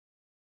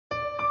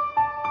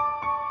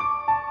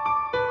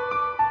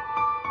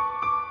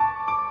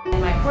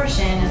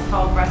portion is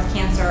called Breast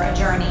Cancer, A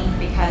Journey,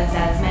 because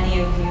as many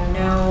of you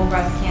know,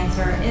 breast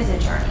cancer is a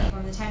journey.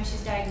 From the time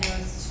she's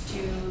diagnosed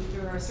to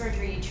through her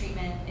surgery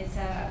treatment, it's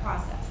a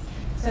process.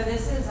 So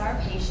this is our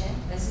patient.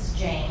 This is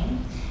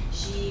Jane.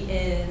 She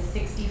is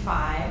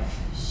 65.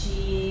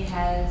 She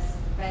has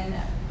been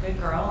a good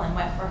girl and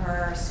went for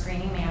her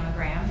screening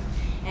mammogram.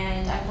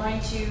 And I'm going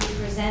to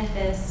present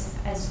this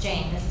as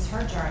Jane. This is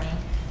her journey,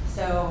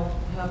 so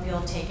I hope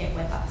you'll take it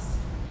with us.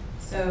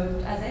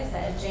 So as I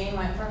said, Jane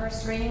went for her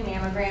screening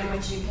mammogram,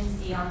 which you can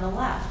see on the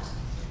left.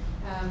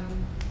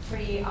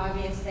 Pretty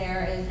obvious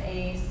there is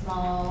a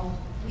small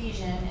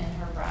lesion in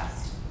her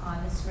breast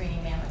on the screening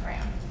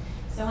mammogram.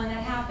 So when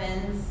that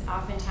happens,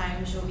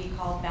 oftentimes you'll be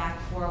called back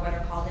for what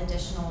are called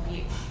additional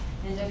views.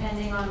 And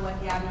depending on what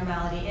the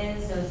abnormality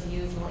is, those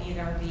views will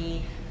either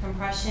be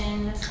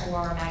compression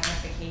or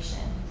magnification.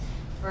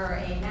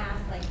 For a mass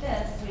like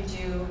this, we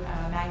do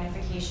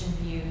magnification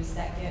views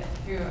that get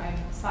through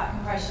spot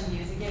compression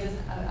views. It gives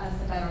us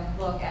a better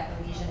look at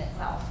the lesion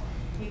itself.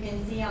 You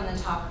can see on the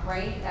top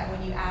right that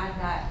when you add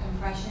that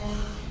compression,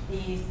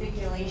 the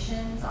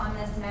spiculations on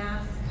this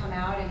mass come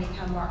out and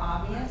become more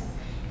obvious.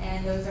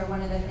 And those are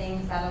one of the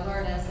things that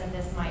alert us that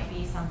this might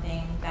be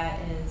something that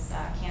is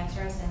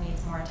cancerous and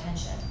needs more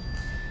attention.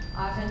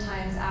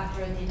 Oftentimes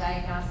after the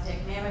diagnostic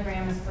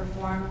mammogram is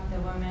performed, the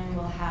woman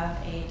will have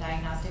a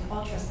diagnostic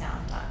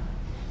ultrasound done.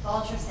 The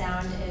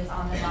ultrasound is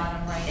on the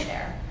bottom right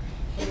there.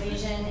 The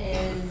lesion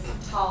is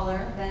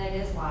taller than it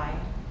is wide.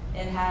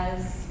 It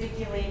has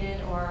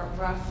spiculated or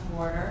rough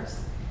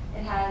borders.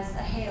 It has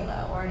a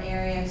halo or an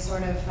area of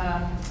sort of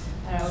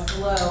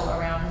glow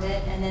around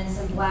it, and then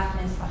some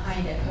blackness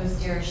behind it,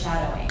 posterior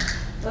shadowing.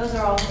 Those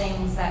are all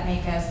things that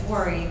make us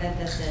worry that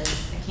this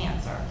is a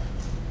cancer.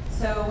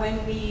 So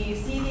when we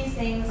see these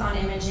things on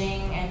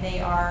imaging and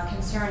they are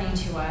concerning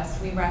to us,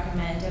 we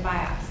recommend a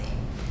biopsy.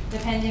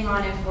 Depending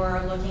on if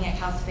we're looking at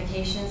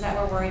calcifications that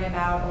we're worried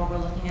about or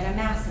we're looking at a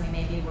mass that we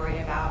may be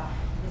worried about,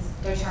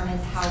 this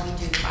determines how we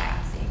do the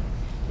biopsy.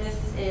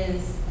 This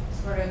is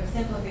sort of a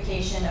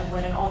simplification of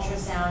what an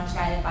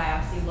ultrasound-guided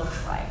biopsy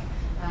looks like.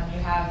 You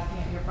have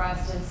your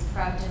breast is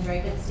prepped and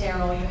draped, it's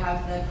sterile. You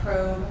have the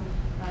probe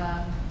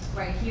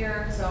right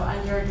here. So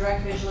under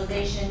direct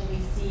visualization, we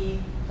see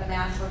the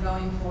mass we're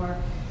going for.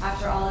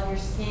 After all of your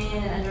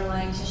skin and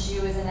underlying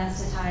tissue is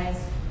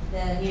anesthetized,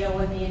 the needle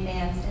would be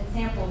advanced and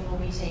samples will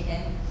be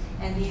taken,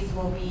 and these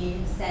will be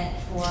sent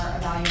for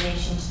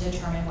evaluation to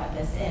determine what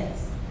this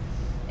is.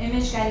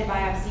 Image-guided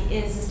biopsy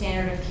is the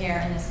standard of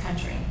care in this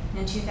country.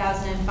 In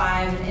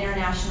 2005, an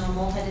international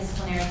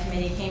multidisciplinary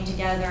committee came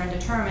together and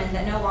determined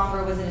that no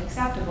longer was it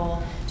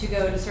acceptable to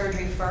go to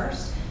surgery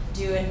first,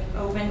 do an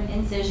open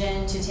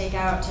incision to take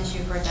out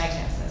tissue for a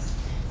diagnosis.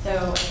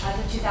 So as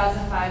of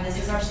 2005,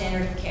 this is our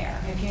standard of care.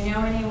 If you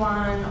know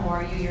anyone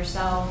or you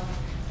yourself,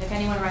 if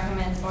anyone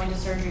recommends going to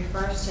surgery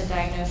first to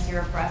diagnose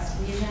your breast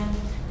lesion,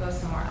 go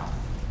somewhere else.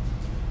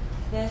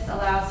 This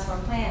allows for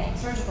planning,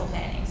 surgical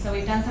planning. So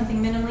we've done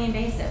something minimally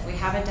invasive. We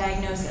have a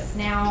diagnosis.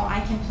 Now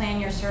I can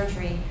plan your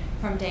surgery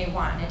from day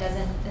one. It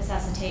doesn't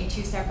necessitate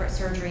two separate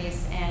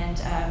surgeries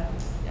and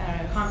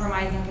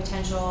compromising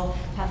potential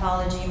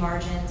pathology,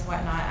 margins,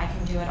 whatnot. I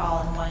can do it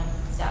all in one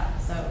step.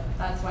 So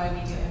that's why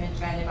we do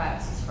image-guided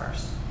biopsies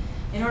first.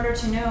 In order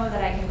to know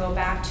that I can go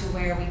back to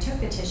where we took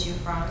the tissue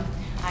from,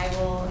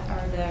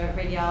 the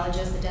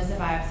radiologist that does the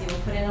biopsy will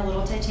put in a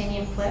little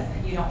titanium clip.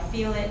 You don't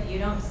feel it, you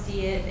don't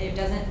see it, it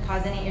doesn't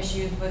cause any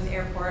issues with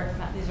airport,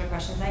 these are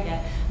questions I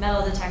get,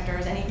 metal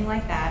detectors, anything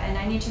like that, and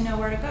I need to know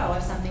where to go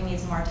if something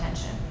needs more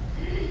attention.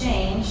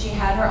 Jane, she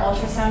had her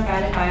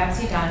ultrasound-guided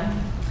biopsy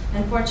done.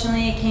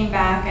 Unfortunately, it came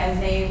back as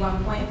a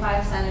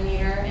 1.5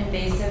 centimeter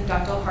invasive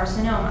ductal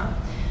carcinoma.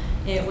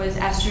 It was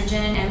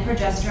estrogen and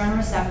progesterone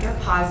receptor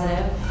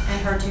positive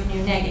and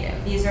HER2/neu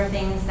negative. These are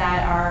things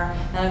that our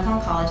medical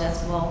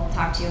oncologist will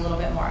talk to you a little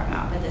bit more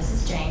about, but this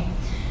is Jane.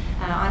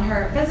 On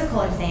her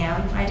physical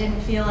exam, I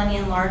didn't feel any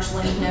enlarged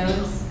lymph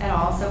nodes at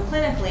all. So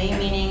clinically,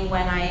 meaning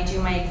when I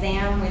do my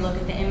exam, we look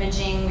at the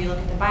imaging, we look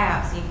at the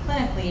biopsy,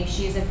 clinically,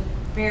 she's a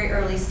very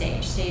early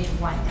stage, stage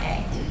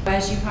 1A.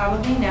 As you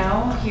probably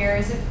know, here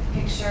is a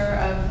picture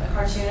of a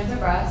cartoon of the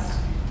breast.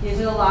 These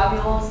are the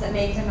lobules that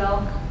make the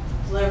milk,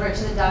 deliver it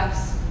to the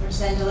ducts, which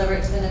then deliver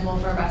it to the nipple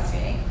for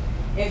breastfeeding.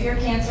 If your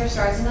cancer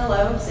starts in the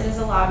lobes, it is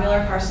a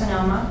lobular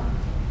carcinoma.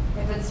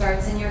 If it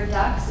starts in your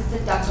ducts, it's a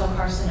ductal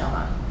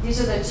carcinoma. These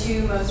are the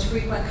two most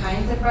frequent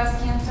kinds of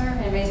breast cancer,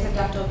 invasive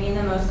ductal being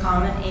the most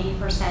common,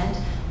 80%,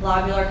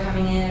 lobular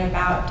coming in at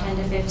about 10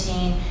 to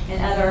 15,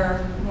 and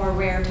other more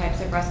rare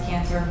types of breast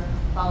cancer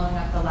following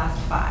up the last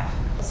 5.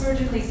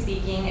 Surgically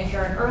speaking, if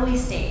you're an early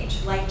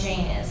stage, like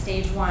Jane is,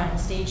 stage 1,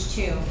 stage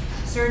 2,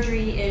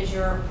 surgery is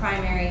your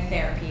primary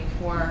therapy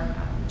for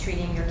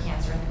treating your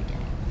cancer in the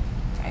beginning.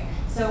 Okay.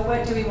 So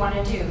what do we want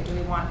to do? Do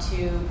we want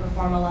to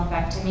perform a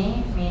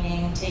lumpectomy,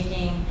 meaning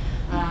taking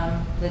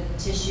the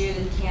tissue,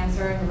 the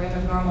cancer, and the rim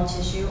of normal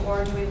tissue,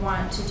 or do we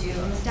want to do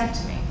a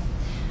mastectomy?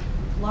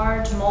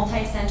 Large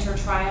multi-center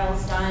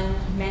trials done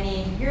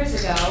many years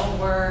ago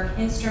were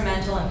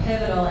instrumental and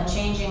pivotal in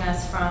changing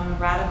us from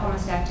radical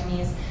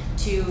mastectomies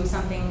to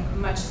something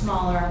much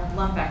smaller,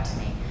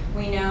 lumpectomy.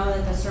 We know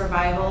that the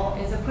survival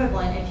is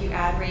equivalent if you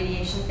add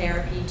radiation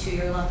therapy to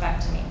your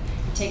lumpectomy.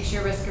 It takes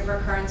your risk of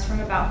recurrence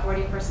from about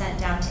 40%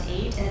 down to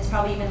 8%, and it's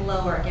probably even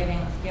lower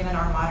given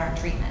our modern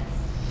treatments.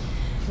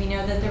 We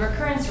know that the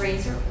recurrence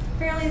rates are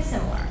fairly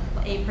similar,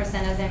 8%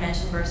 as I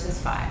mentioned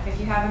versus 5%. If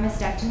you have a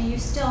mastectomy, you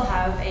still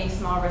have a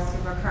small risk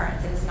of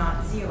recurrence. It is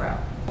not 0.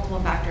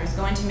 Multiple factors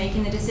go into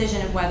making the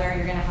decision of whether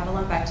you're going to have a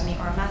lumpectomy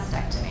or a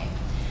mastectomy.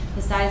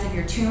 The size of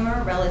your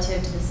tumor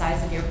relative to the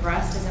size of your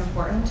breast is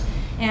important,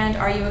 and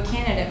are you a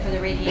candidate for the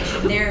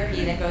radiation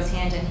therapy that goes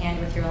hand in hand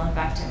with your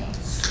lumpectomy?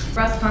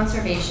 Breast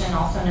conservation,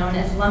 also known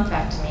as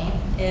lumpectomy,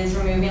 is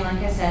removing, like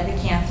I said,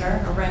 the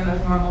cancer, a rim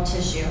of normal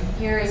tissue.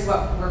 Here is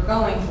what we're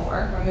going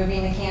for,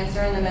 removing the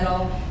cancer in the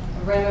middle,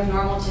 a rim of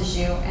normal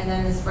tissue, and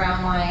then this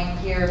brown line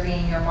here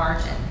being your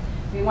margin.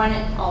 We want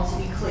it all to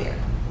be clear.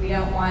 We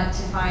don't want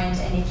to find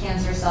any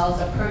cancer cells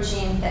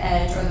approaching the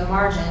edge or the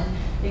margin,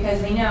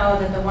 because we know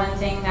that the one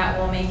thing that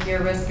will make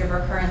your risk of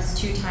recurrence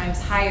 2 times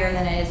higher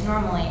than it is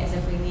normally is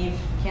if we leave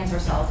cancer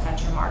cells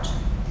at your margin.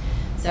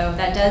 So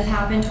that does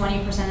happen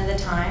 20% of the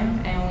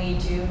time, and we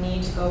do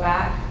need to go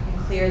back and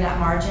clear that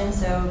margin.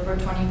 So for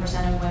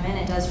 20% of women,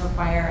 it does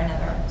require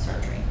another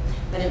surgery.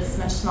 But it's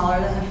much smaller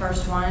than the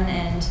first one,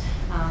 and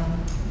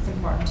it's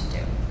important to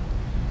do.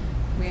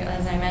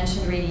 As I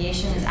mentioned,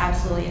 radiation is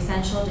absolutely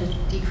essential to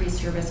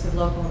decrease your risk of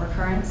local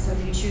recurrence. So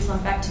if you choose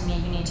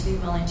lumpectomy, you need to be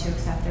willing to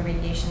accept the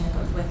radiation that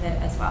goes with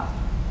it as well.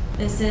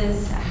 This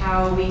is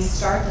how we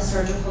start the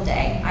surgical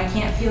day. I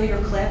can't feel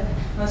your clip.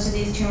 Most of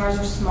these tumors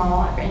are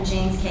small in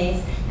Jane's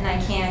case, and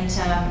I can't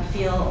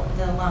feel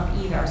the lump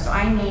either. So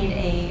I need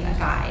a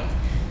guide.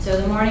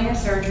 So the morning of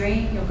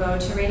surgery, you'll go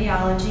to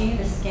radiology.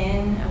 The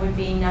skin would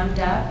be numbed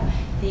up.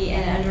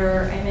 And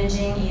under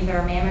imaging, either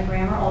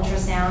mammogram or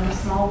ultrasound, a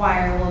small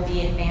wire will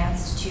be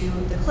advanced to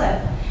the clip,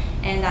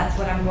 and that's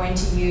what I'm going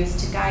to use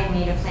to guide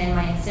me to plan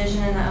my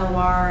incision in the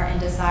OR and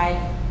decide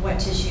what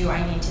tissue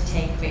I need to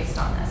take based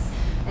on this.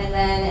 And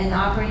then in the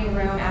operating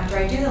room, after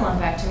I do the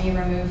lumpectomy,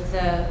 remove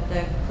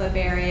the clip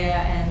area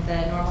and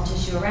the normal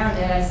tissue around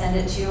it, I send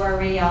it to our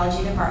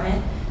radiology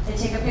department. They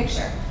take a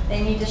picture.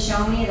 They need to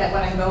show me that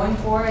what I'm going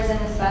for is in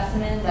the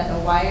specimen, that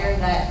the wire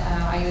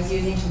that I was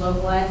using to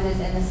localize it is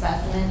in the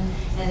specimen,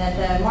 and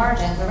that the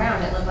margins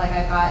around it look like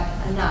I've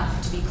got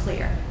enough to be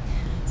clear.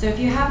 So if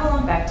you have a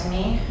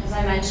lumpectomy, as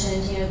I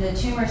mentioned, the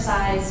tumor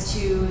size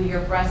to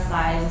your breast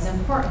size is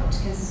important,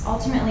 because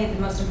ultimately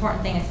the most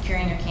important thing is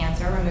curing your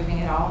cancer, removing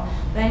it all,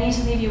 but I need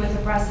to leave you with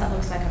a breast that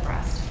looks like a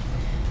breast.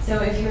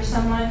 So if you're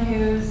someone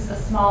who's a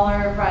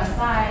smaller breast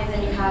size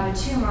and you have a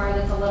tumor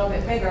that's a little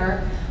bit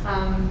bigger,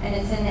 and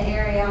it's in the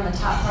area on the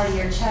top part of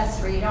your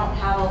chest where you don't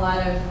have a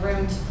lot of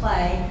room to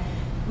play,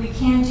 we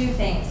can do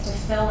things to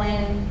fill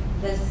in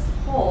this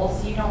hole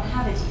so you don't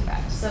have a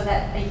defect, so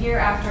that a year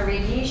after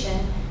radiation,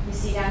 you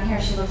see down here,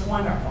 she looks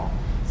wonderful.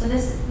 So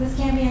this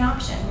can be an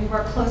option. We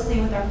work closely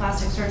with our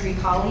plastic surgery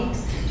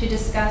colleagues to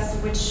discuss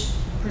which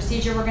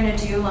procedure we're going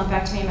to do,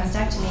 lumpectomy,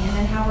 mastectomy, and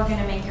then how we're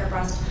going to make your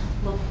breast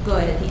look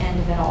good at the end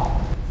of it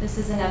all. This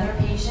is another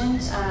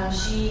patient.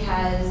 She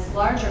has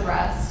larger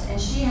breasts, and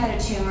she had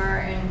a tumor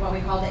in what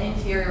we call the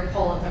inferior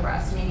pole of the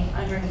breast, meaning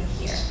underneath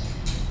here.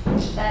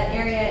 That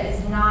area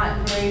is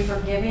not very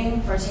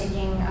forgiving for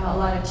taking a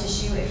lot of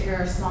tissue if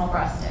you're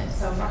small-breasted.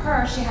 So for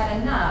her, she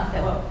had enough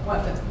that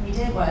what we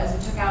did was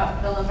we took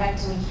out the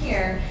lumpectomy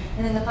here,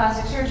 and then the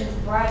plastic surgeons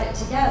brought it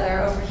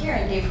together over here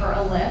and gave her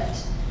a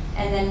lift,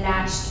 and then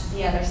matched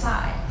the other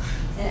side.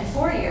 And at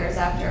 4 years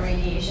after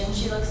radiation,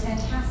 she looks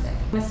fantastic.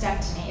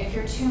 Mastectomy. If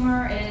your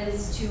tumor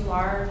is too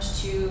large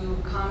to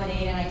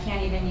accommodate, and I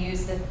can't even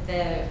use the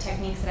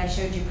techniques that I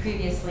showed you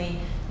previously,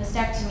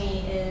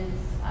 mastectomy is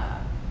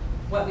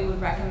what we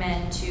would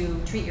recommend to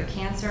treat your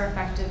cancer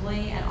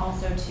effectively, and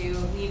also to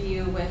leave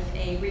you with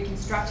a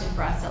reconstructed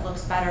breast that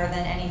looks better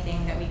than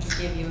anything that we could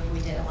give you if we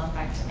did a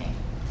lumpectomy.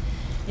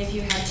 If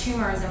you have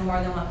tumors in more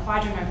than one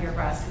quadrant of your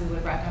breast, we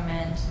would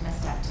recommend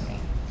mastectomy.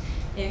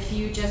 If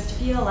you just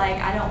feel like,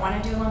 I don't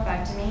want to do a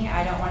lumpectomy,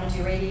 I don't want to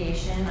do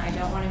radiation, I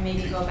don't want to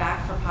maybe go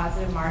back for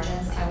positive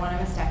margins, I want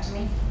a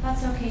mastectomy,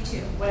 that's okay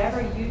too.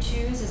 Whatever you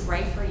choose is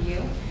right for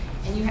you,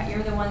 and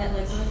you're the one that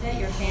lives with it,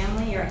 your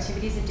family, your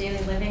activities of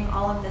daily living,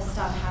 all of this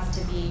stuff has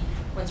to be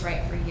what's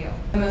right for you.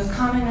 The most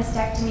common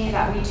mastectomy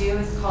that we do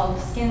is called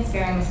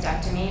skin-sparing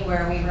mastectomy,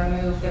 where we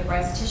remove the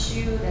breast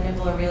tissue, the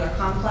nipple-areolar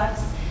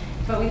complex,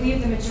 but we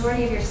leave the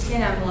majority of your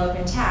skin envelope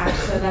intact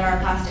so that our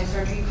plastic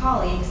surgery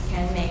colleagues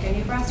can make a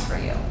new breast for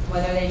you.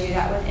 Whether they do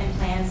that with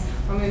implants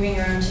or moving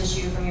your own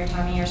tissue from your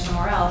tummy or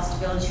somewhere else to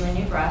build you a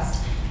new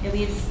breast, it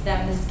leaves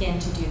them the skin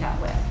to do that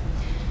with.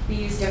 We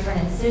use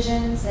different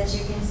incisions, as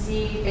you can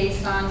see,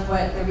 based on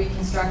what the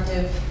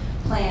reconstructive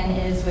plan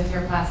is with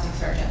your plastic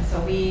surgeon. So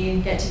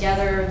we get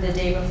together the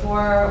day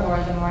before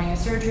or the morning of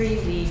surgery,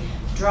 we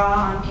draw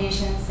on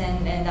patients,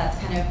 and that's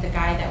kind of the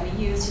guide that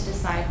we use to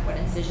decide what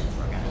incisions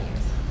we're going to use.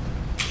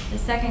 The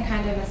second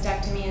kind of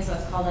mastectomy is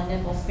what's called a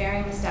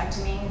nipple-sparing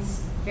mastectomy. It's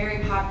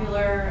very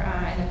popular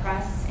in the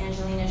press.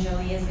 Angelina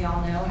Jolie, as we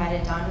all know, had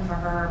it done for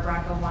her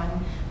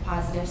BRCA1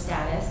 positive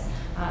status.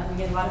 We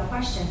get a lot of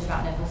questions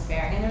about nipple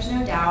sparing, and there's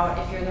no doubt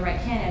if you're the right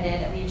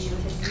candidate, it leaves you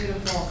with this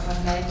beautiful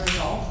cosmetic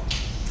result.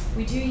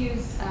 We do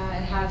use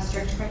and have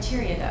strict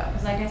criteria though,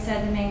 because like I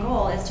said, the main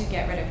goal is to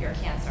get rid of your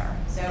cancer.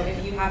 So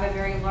if you have a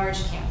very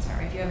large cancer,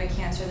 if you have a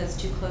cancer that's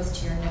too close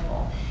to your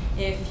nipple,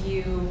 if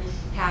you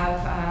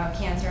have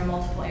cancer in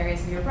multiple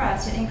areas of your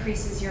breast, it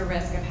increases your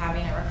risk of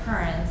having a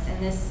recurrence,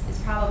 and this is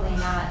probably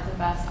not the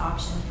best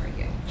option for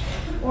you.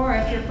 Or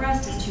if your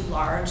breast is too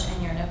large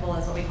and your nipple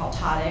is what we call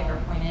ptotic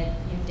or pointed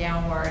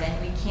downward,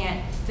 and we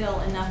can't fill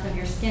enough of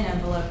your skin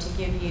envelope to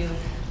give you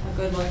a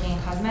good-looking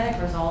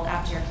cosmetic result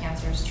after your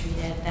cancer is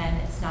treated, then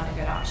it's not a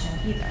good option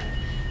either.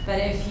 But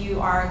if you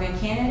are a good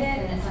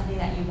candidate and it's something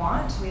that you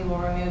want, we will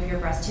remove your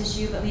breast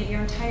tissue but leave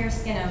your entire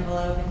skin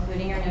envelope,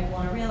 including your nipple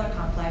and areolar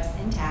complex,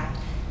 intact.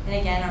 And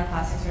again, our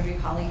plastic surgery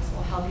colleagues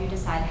will help you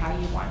decide how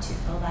you want to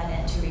fill that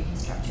in to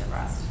reconstruct your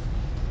breast.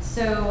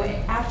 So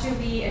after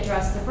we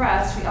address the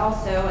breast, we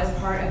also, as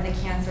part of the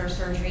cancer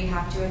surgery,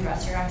 have to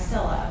address your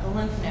axilla, the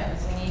lymph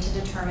nodes. We need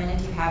to determine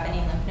if you have any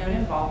lymph node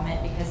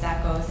involvement, because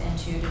that goes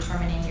into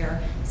determining your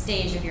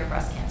stage of your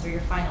breast cancer,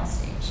 your final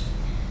stage.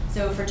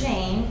 So for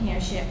Jane,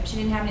 she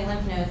didn't have any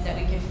lymph nodes that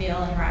we could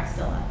feel in her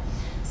axilla.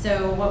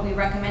 So what we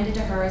recommended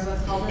to her is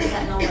what's called a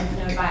sentinel lymph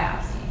node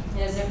biopsy.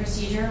 It is a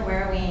procedure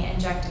where we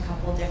inject a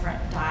couple different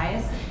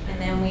dyes,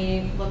 and then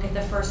we look at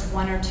the first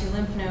 1 or 2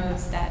 lymph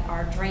nodes that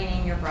are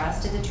draining your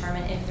breast to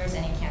determine if there's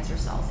any cancer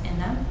cells in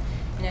them.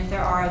 And if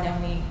there are,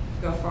 then we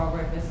go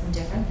forward with some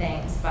different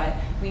things, but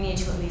we need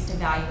to at least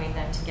evaluate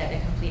them to get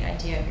a complete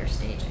idea of your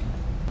staging.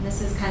 And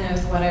this is kind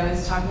of what I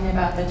was talking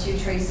about, the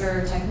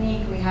 2-tracer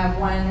technique. We have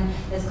one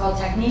that's called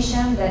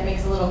technetium that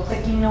makes a little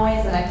clicking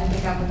noise that I can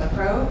pick up with a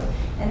probe.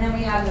 And then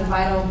we have the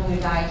vital blue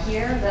dye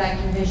here that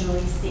I can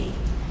visually see.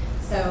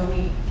 So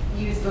we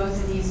use both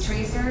of these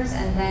tracers,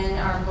 and then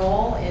our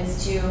goal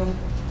is to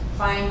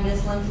find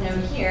this lymph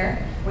node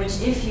here,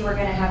 which if you were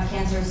going to have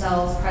cancer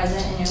cells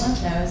present in your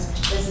lymph nodes,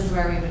 this is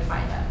where we would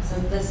find them. So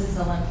this is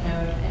the lymph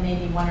node, and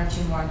maybe 1 or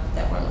 2 more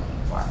that we're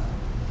looking for.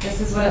 This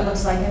is what it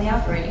looks like in the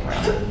operating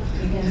room.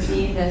 You can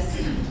see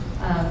this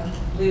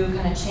blue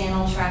kind of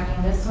channel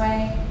tracking this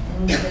way,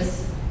 and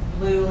this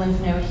blue lymph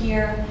node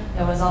here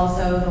that was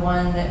also the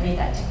one that made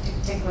that tick,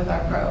 tick, tick with our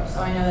probe. So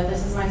I know that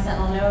this is my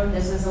sentinel node.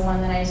 This is the one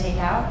that I take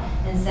out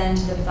and send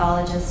to the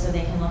pathologist so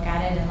they can look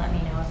at it and let me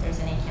know if there's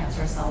any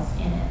cancer cells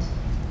in it.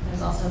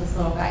 There's also this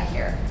little guy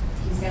here.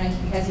 He's going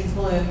to, because he's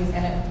blue, he's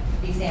going to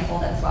be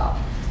sampled as well.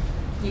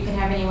 You can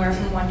have anywhere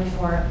from 1 to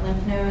 4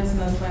 lymph nodes.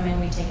 Most women,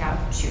 we take out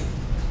 2.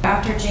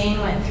 After Jane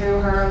went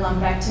through her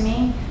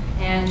lumpectomy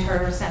and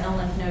her sentinel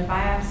lymph node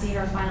biopsy,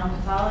 her final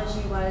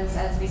pathology was,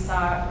 as we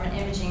saw from an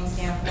imaging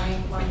standpoint,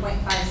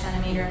 1.5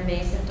 centimeter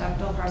invasive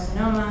ductal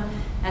carcinoma,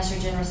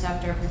 estrogen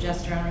receptor,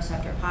 progesterone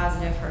receptor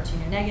positive,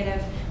 HER2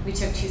 negative. We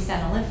took 2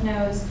 sentinel lymph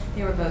nodes.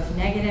 They were both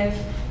negative,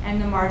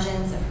 and the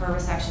margins of her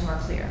resection were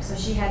clear. So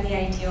she had the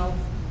ideal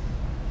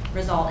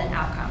result and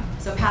outcome.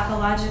 So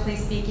pathologically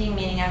speaking,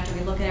 meaning after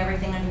we look at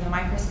everything under the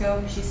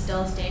microscope, she's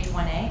still stage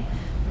 1A,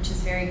 which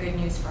is very good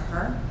news for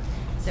her.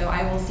 So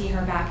I will see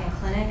her back in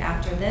clinic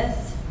after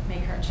this,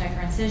 check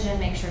her incision,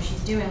 make sure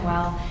she's doing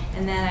well,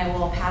 and then I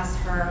will pass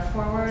her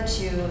forward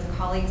to the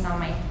colleagues on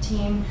my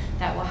team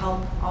that will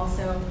help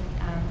also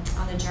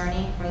on the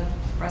journey for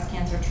breast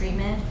cancer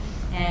treatment.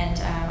 And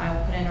I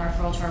will put in a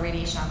referral to our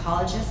radiation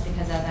oncologist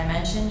because, as I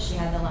mentioned, she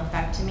had the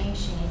lumpectomy.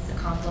 She needs the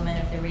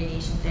complement of the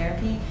radiation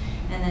therapy.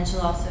 And then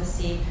she'll also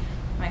see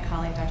my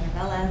colleague, Dr.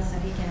 Velez, so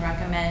he can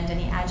recommend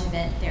any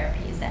adjuvant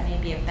therapies that may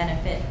be of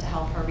benefit to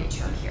help her reach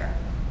her cure.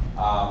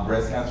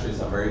 Breast cancer is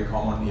a very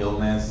common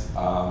illness.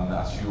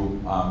 As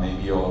you may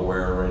be all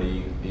aware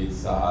already,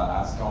 it's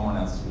as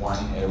common as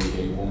 1 in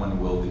every 8 women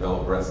will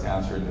develop breast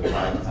cancer in their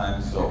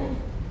lifetime. So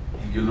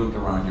if you look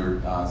around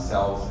your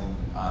cells in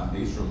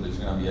this room, there's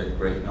going to be a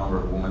great number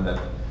of women that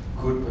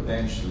could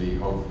potentially,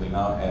 hopefully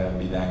not,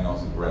 be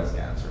diagnosed with breast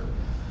cancer.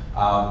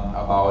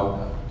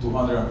 About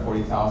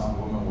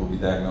 240,000 women will be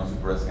diagnosed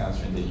with breast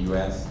cancer in the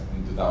US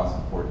in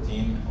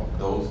 2014. Of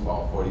those,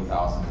 about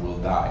 40,000 will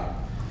die.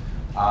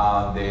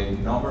 The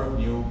number of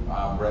new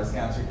breast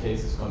cancer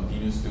cases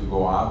continues to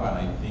go up,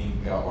 and I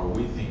think, or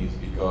we think, it's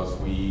because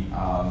we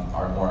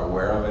are more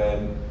aware of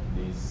it.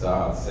 These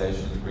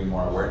sessions bring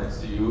more awareness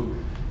to you.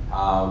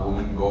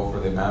 Women go for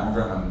the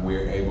mammogram, and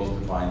we're able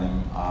to find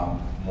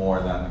them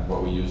more than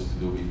what we used to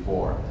do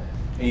before.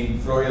 In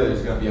Florida,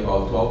 there's going to be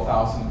about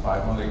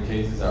 12,500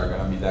 cases that are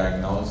going to be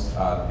diagnosed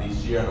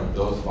this year, and of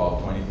those, about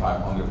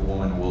 2,500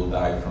 women will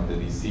die from the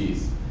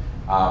disease.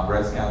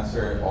 Breast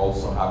cancer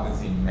also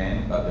happens in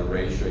men, but the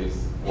ratio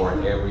is for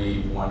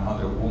every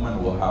 100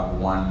 women, we'll have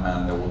 1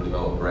 man that will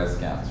develop breast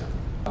cancer.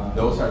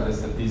 Those are the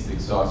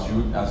statistics. So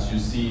as you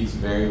see, it's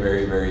very,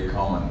 very, very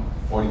common.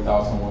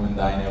 40,000 women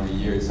dying every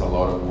year. It's a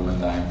lot of women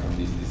dying from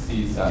this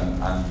disease,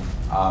 and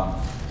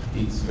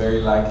it's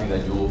very likely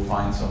that you will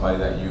find somebody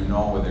that you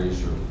know, whether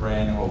it's your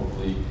friend,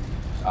 hopefully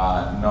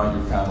not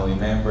your family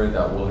member,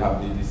 that will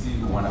have the disease.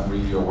 We want to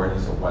bring you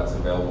awareness of what's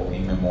available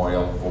in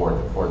memorial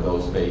for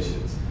those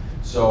patients.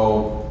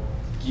 So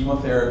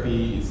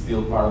Chemotherapy is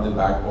still part of the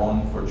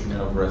backbone for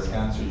treatment of breast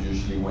cancer,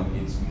 usually when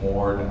it's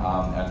more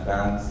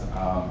advanced,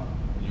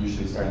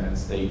 usually starting at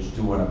stage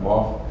 2 and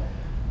above.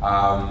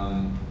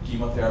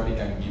 Chemotherapy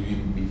can give you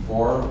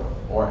before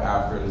or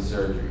after the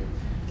surgery.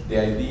 The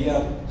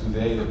idea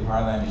today, the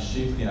paradigm is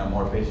shifting and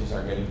more patients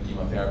are getting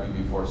chemotherapy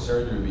before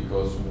surgery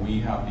because we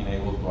have been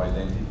able to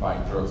identify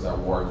drugs that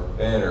work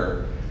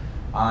better.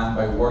 And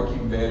by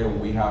working better,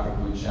 we have a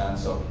good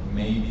chance of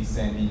maybe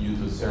sending you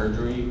to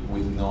surgery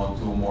with no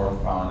tumor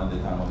found at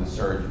the time of the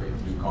surgery.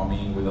 You come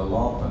in with a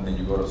lump and then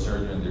you go to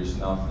surgery and there's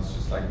nothing, it's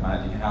just like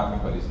magic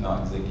happening, but it's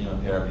not, it's the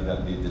chemotherapy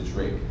that did the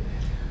trick.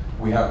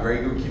 We have very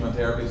good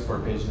chemotherapies for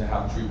patients that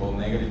have triple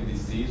negative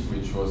disease,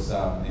 which was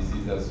a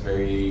disease that's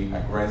very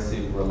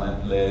aggressive,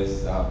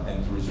 relentless,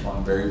 and to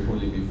respond very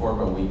poorly before,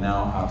 but we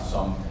now have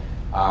some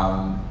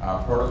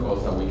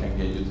protocols that we can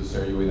get you to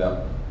surgery with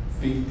a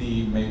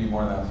 50, maybe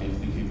more than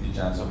 50-50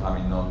 chance of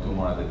having no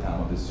tumor at the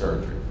time of the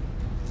surgery.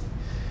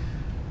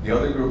 The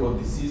other group of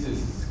diseases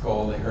is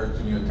called the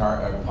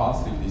HER2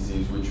 positive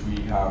disease, which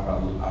we have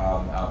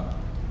a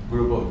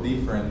group of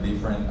different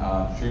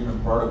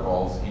treatment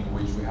protocols in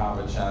which we have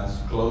a chance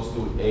close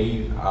to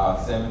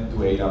 7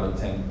 to 8 out of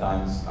 10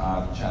 times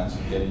chance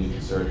of getting you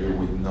to surgery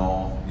with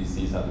no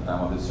disease at the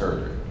time of the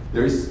surgery.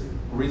 There's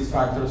risk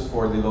factors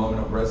for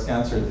development of breast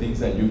cancer, things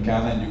that you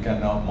can and you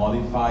cannot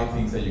modify.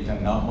 Things that you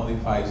cannot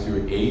modify is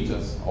your age.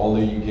 As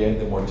older you get,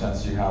 the more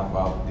chance you have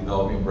of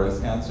developing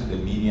breast cancer. The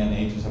median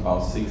age is about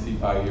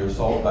 65 years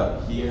old,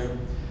 but here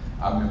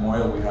at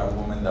Memorial, we have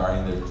women that are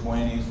in their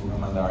 20s,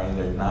 women that are in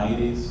their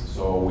 90s,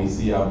 so we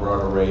see a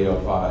broad array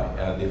of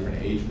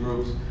different age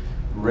groups.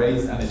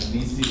 Race and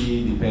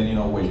ethnicity, depending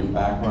on where your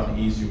background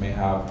is, you may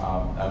have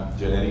a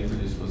genetic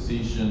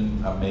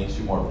predisposition that makes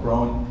you more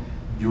prone.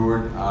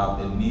 Your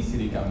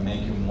ethnicity can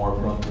make you more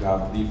prone to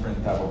have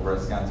different type of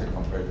breast cancer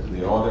compared to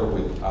the other,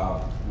 with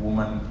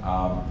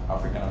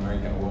African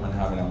American women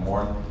having a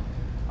more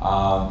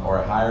or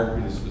a higher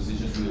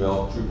predisposition to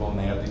develop triple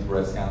negative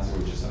breast cancer,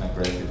 which is an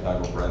aggressive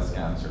type of breast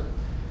cancer.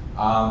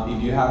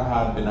 If you have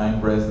had benign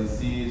breast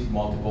disease,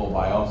 multiple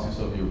biopsies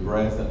of your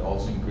breast, that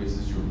also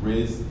increases your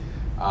risk.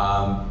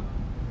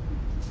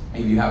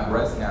 If you have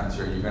breast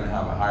cancer, you're going to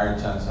have a higher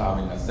chance of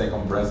having a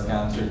second breast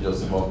cancer,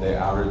 just above the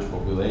average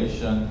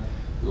population.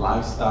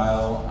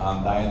 Lifestyle,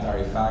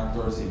 dietary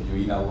factors, if you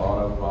eat a lot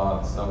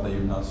of stuff that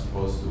you're not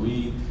supposed to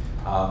eat,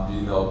 you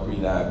develop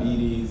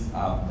pre-diabetes,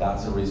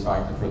 that's a risk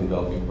factor for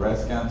developing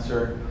breast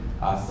cancer.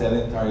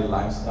 Sedentary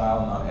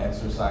lifestyle, not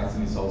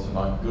exercising, is also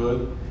not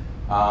good.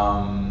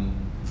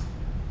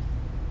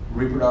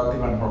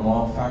 Reproductive and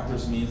hormonal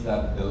factors means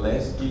that the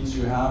less kids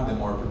you have, the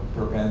more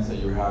propensity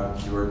you're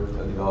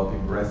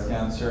developing breast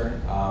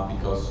cancer,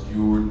 because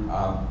you're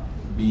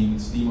being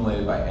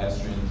stimulated by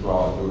estrogen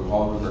throughout your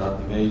whole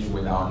reproductive age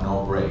without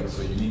no break.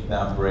 So you need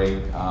that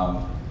break.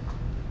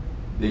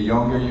 The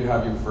younger you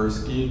have your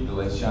first kid, the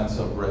less chance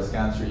of breast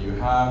cancer you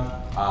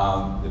have.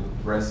 The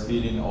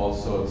breastfeeding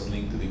also is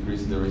linked to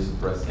decreasing the risk of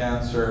breast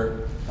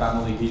cancer.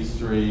 Family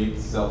history,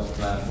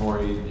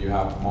 self-explanatory. You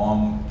have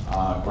mom,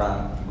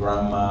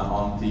 grandma,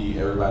 auntie,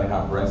 everybody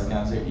have breast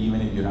cancer.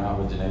 Even if you don't have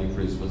a genetic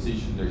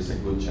predisposition, there is a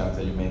good chance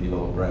that you may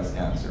develop breast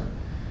cancer.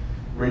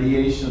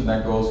 Radiation,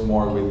 that goes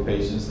more with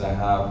patients that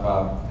have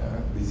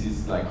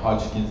diseases like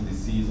Hodgkin's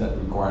disease that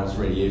requires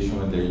radiation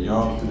when they're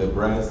young to the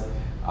breast.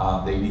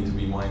 They need to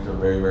be monitored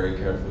very, very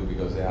carefully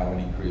because they have an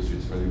increased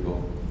risk for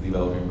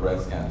developing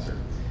breast cancer.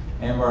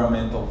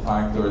 Environmental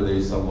factor,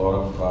 there's a lot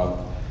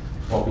of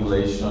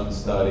population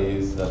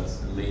studies that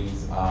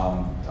links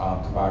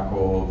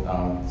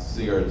tobacco,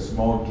 cigarette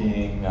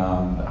smoking,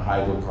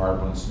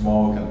 hydrocarbon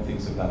smoke, and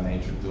things of that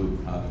nature to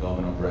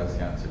development of breast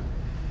cancer.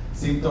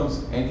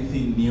 Symptoms,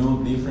 anything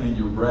new, different in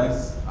your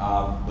breast,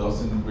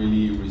 doesn't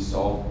really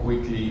resolve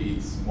quickly.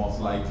 It's most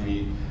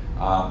likely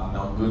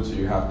not good, so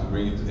you have to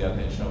bring it to the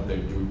attention of your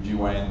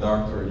GYN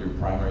doctor or your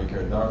primary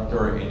care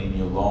doctor. Any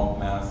new lump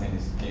mass, any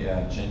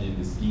change in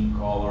the skin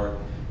color,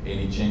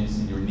 any changes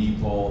in your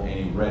nipple,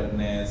 any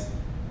redness.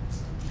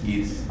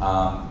 It's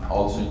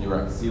also in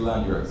your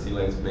axilla. Your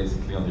axilla is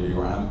basically under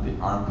your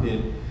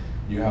armpit.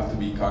 You have to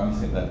be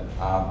cognizant that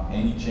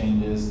any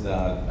changes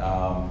that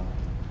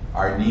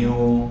are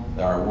new,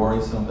 that are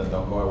worrisome, that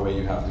don't go away,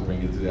 you have to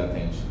bring it to the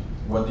attention.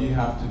 What do you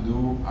have to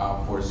do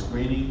for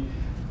screening?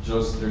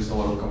 There's a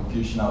lot of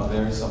confusion out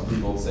there. Some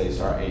people say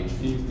start age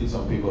 50,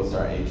 some people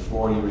start age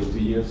 40, every 2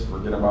 years.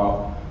 Forget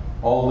about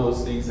all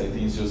those things. I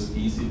think it's just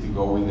easy to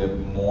go with the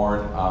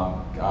more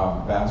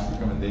vast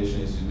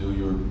recommendation is to do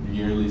your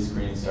yearly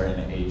screening starting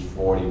at age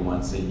 40,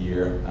 once a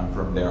year, and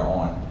from there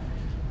on.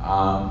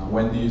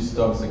 When do you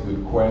stop is a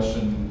good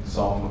question.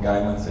 Some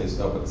guidelines say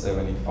stop at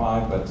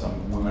 75, but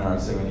some women are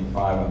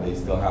 75 and they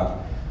still have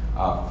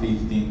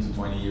 15 to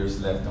 20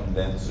 years left on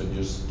them, so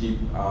just keep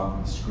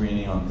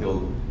screening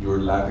until your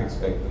life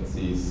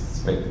expectancy is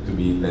expected to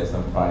be less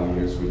than 5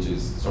 years, which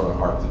is sort of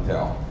hard to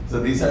tell. So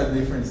these are the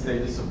different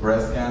stages of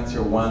breast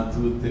cancer, 1,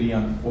 2, 3,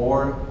 and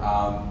 4.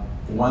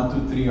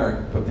 1, 2, 3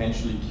 are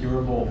potentially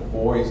curable.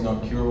 4 is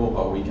not curable,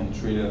 but we can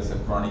treat it as a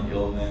chronic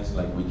illness,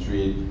 like we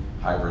treat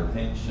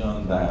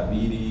hypertension,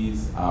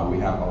 diabetes. We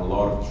have a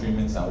lot of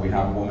treatments, and we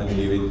have women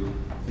living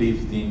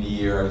 15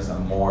 years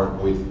and more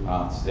with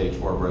stage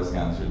 4 breast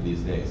cancer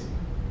these days.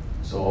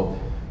 So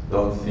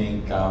don't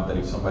think that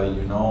if somebody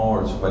you know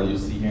or somebody you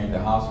see here in the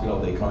hospital,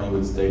 they come in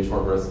with stage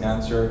 4 breast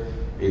cancer,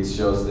 it's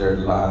just their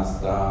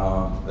last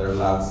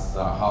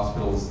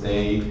hospital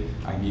stay,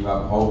 and give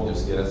up hope.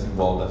 Just get us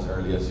involved as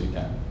early as you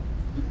can.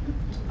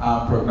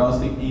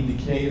 Prognostic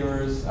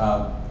indicators,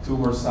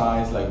 tumor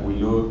size, like we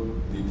look,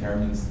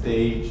 determine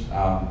stage,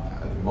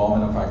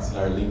 involvement of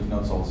axillary lymph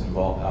nodes also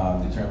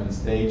determine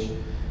stage.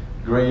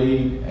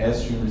 Grade,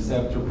 estrogen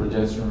receptor,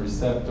 progesterone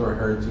receptor,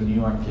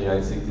 HER2/neu, and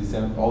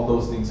Ki67, all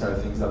those things are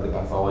things that the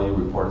pathology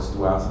reports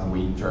to us, and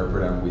we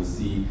interpret and we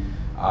see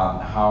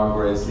how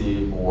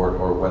aggressive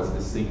or what's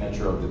the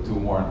signature of the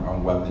tumor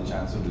and what the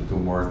chance of the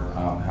tumor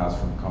has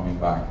from coming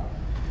back.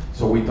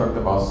 So we talked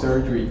about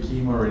surgery,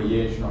 chemo,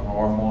 radiation,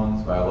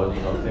 hormones,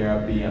 biological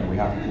therapy, and we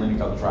have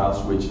clinical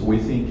trials, which we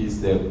think is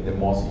the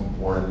most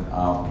important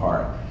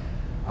part.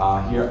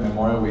 Here at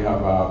Memorial, we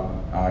have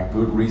a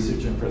good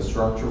research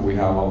infrastructure. We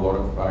have a lot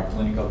of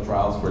clinical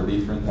trials for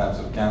different types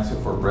of cancer.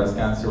 For breast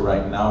cancer,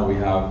 right now we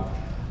have,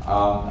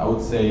 I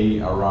would say,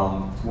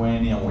 around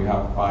 20, and we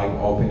have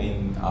 5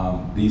 opening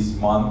this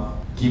month.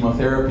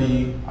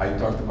 Chemotherapy, I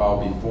talked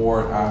about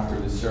before, after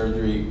the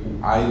surgery.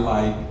 I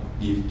like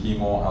give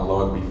chemo a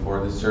lot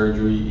before the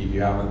surgery. If you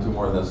have a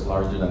tumor that's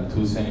larger than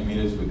 2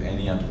 centimeters with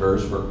any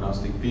adverse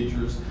prognostic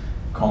features,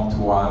 come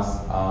to us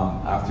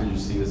after you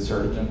see the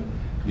surgeon,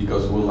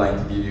 because we'd like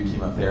to give you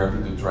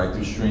chemotherapy to try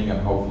to shrink and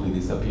hopefully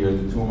disappear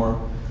the tumor.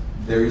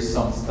 There is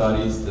some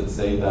studies that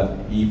say that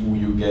if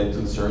you get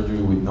to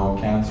surgery with no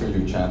cancer,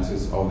 your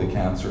chances of the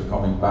cancer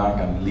coming back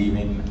and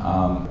living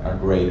are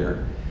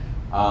greater.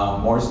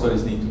 More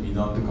studies need to be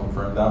done to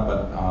confirm that,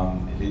 but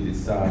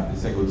it's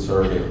a good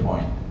survey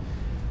point.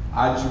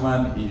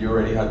 Adjuvant, if you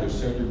already had your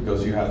surgery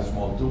because you had a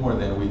small tumor,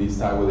 then we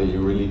decide whether you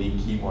really need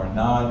chemo or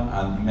not.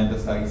 And in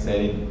metastatic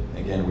setting,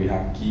 again, we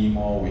have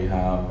chemo, we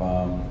have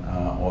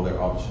other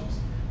options.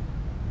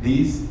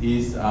 This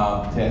is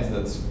a test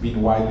that's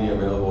been widely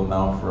available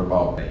now for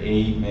about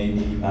 8,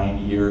 maybe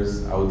 9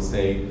 years, I would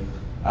say.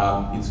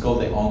 It's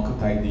called the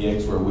Oncotype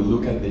DX, where we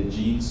look at the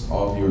genes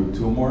of your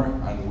tumor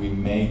and we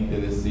make the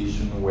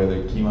decision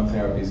whether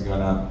chemotherapy is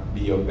gonna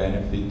be of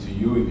benefit to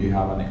you. If you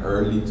have an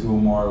early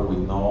tumor with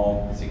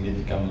no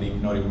significant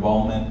lymph node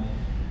involvement,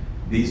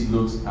 this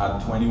looks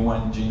at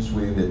 21 genes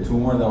within the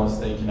tumor that was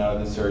taken out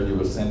of the surgery,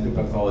 was sent to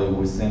pathology,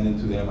 we send it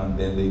to them, and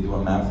then they do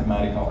a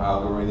mathematical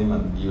algorithm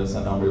and give us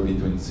a number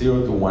between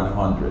 0 to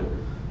 100.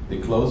 The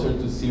closer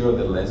to 0,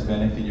 the less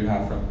benefit you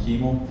have from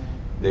chemo.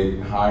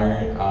 The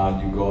higher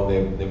you go,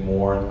 the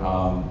more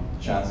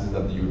chances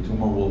that your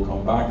tumor will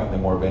come back and the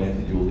more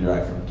benefit you will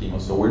derive from chemo.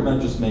 So we're not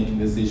just making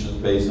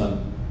decisions based on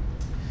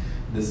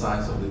the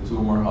size of the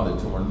tumor, how the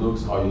tumor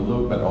looks, how you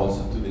look, but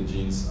also to the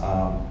genes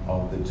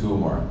of the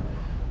tumor.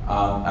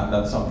 And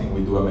that's something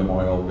we do at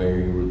Memorial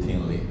very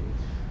routinely.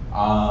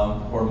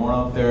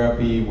 Hormonal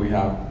therapy, we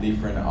have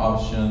different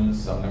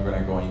options. I'm not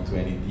gonna go into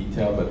any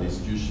detail, but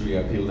it's usually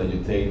a pill that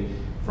you take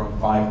from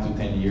 5 to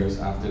 10 years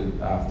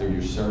after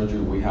your surgery.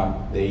 We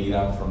have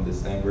data from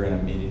December in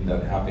a meeting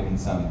that happened in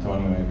San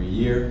Antonio every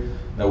year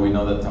that we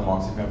know that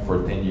tamoxifen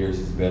for 10 years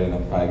is better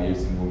than 5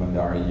 years in women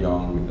that are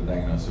young with the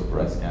diagnosis of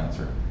breast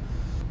cancer.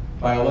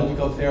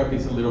 Biological therapy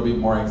is a little bit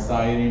more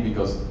exciting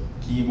because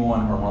chemo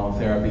and hormonal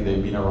therapy,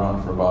 they've been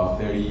around for about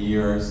 30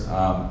 years.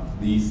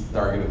 These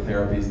targeted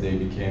therapies, they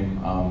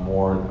became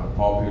more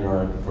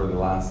popular for the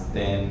last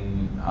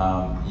 10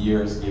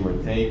 years, give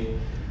or take.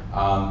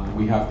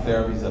 We have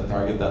therapies that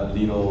target that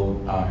little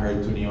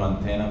HER2/neu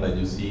antenna that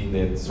you see in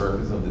the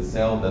surface of the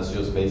cell. That's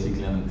just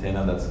basically an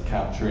antenna that's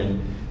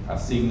capturing a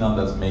signal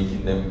that's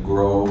making them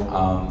grow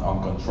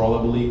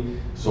uncontrollably.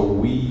 So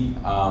we,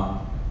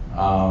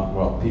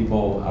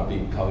 people up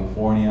in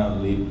California,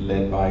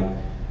 led by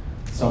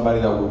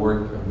somebody that we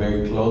work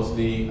very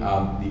closely,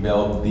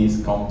 developed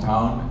this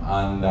compound,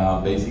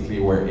 and basically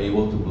we're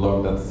able to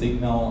block that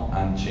signal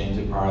and change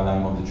the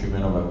paradigm of the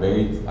treatment of a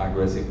very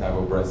aggressive type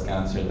of breast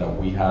cancer that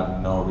we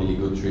had no really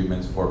good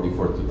treatments for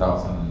before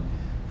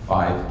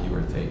 2005, give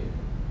or take.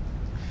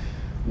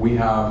 We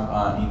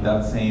have, in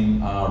that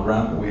same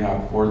realm, we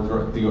have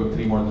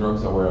three more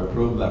drugs that were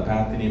approved: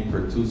 lapatinib,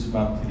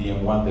 pertuzumab,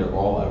 T-DM1. They're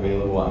all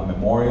available at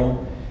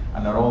Memorial.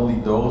 And not only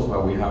those,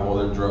 but we have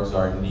other drugs that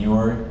are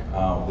newer.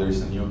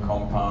 There's a new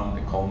compound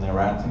called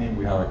neratinib.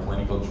 We have a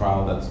clinical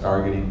trial that's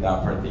targeting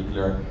that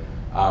particular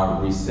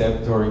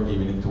receptor,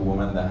 giving it to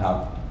women that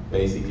have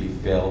basically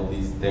failed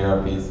these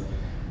therapies.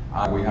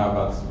 We have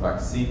a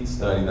vaccine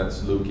study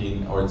that's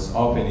looking, or it's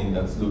opening,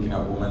 that's looking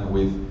at women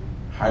with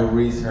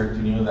high-risk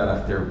HER2/neu that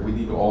after we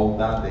did all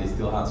that, they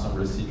still have some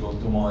residual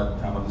tumor at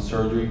the time of the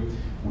surgery.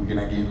 We're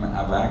gonna give them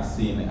a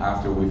vaccine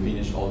after we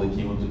finish all the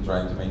chemo to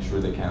try to make sure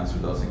the cancer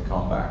doesn't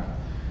come back.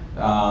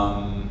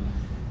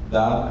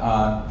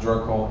 That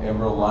drug called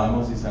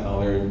everolimus is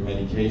another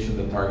medication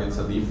that targets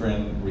a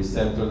different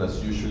receptor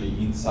that's usually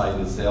inside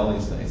the cell.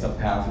 It's a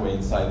pathway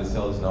inside the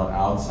cell, it's not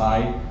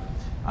outside.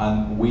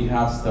 And we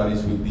have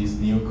studies with these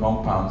new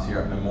compounds here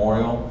at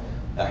Memorial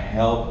that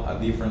help a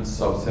different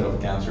subset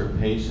of cancer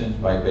patients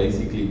by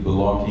basically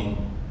blocking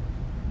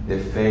the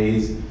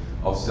phase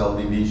of cell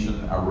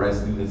division,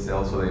 arresting the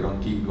cells so they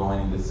don't keep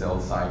going in the cell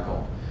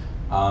cycle.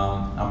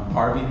 And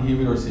PARP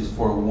inhibitors is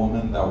for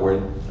women that were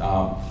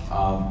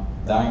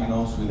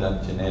diagnosed with a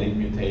genetic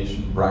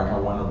mutation,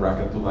 BRCA1 or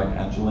BRCA2, like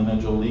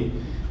Angelina Jolie.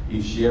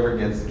 If she ever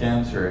gets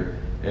cancer,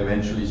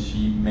 eventually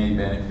she may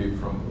benefit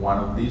from one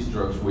of these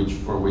drugs,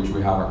 for which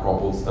we have a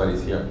couple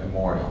studies here at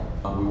Memorial.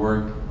 We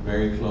work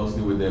very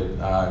closely with the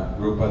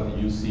group at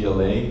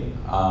UCLA.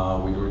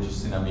 We were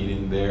just in a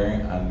meeting there,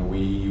 and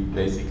we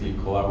basically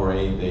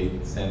collaborate. They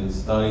send the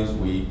studies,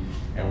 we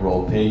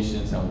enroll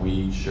patients, and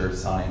we share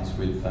science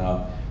with,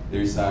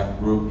 there's a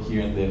group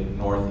here in the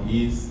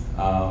Northeast,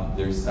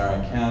 there's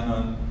Sarah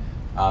Cannon,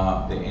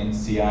 the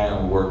NCI,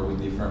 and we work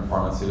with different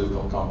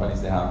pharmaceutical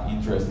companies that have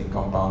interesting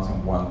compounds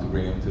and want to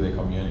bring them to the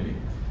community.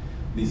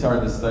 These are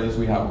the studies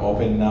we have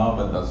open now,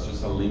 but that's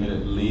just a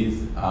limited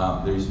list.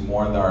 There's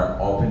more that are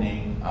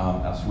opening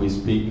as we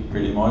speak,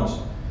 pretty much.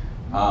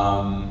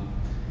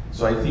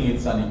 So I think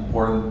it's an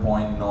important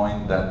point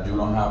knowing that you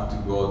don't have to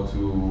go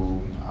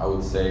to, I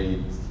would say,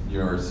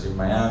 University of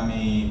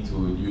Miami, to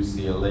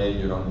UCLA.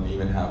 You don't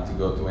even have to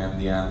go to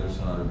MD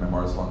Anderson or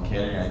Memorial Sloan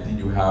Kettering. I think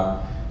you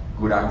have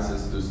good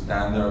access to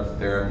standard of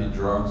therapy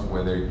drugs,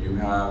 whether you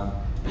have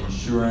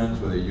insurance,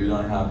 whether you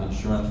don't have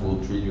insurance,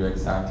 we'll treat you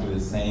exactly the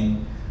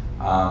same.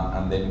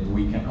 And then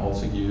we can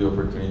also give you the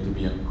opportunity to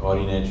be on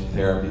cutting-edge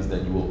therapies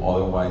that you will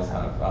otherwise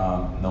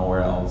have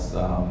nowhere else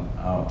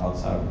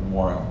outside of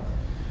Memorial.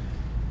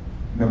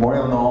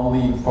 Memorial not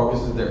only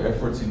focuses their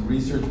efforts in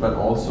research, but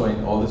also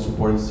in all the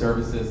supportive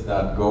services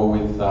that go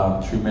with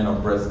treatment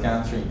of breast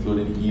cancer,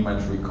 including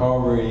image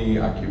recovery,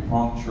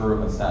 acupuncture,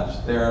 massage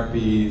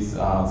therapies,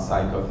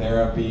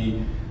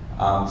 psychotherapy.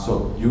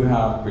 So you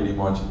have pretty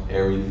much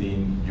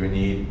everything you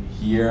need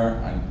here,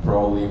 and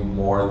probably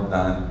more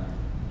than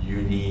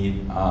you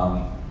need,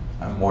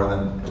 and more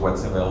than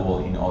what's available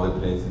in other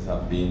places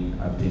I've been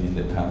in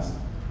the past.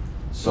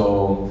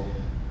 So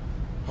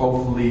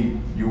hopefully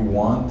you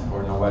won't,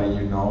 or nobody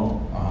you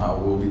know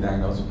will be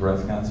diagnosed with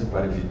breast cancer,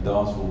 but if it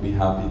does, we'll be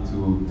happy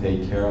to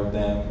take care of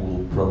them.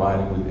 We'll provide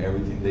them with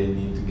everything they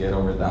need to get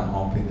over that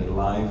hump in their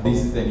life. This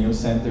is the new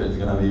center. It's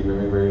gonna be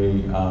very, very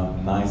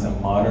nice and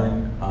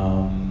modern,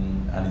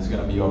 and it's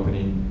gonna be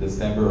opening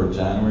December or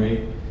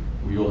January.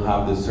 You'll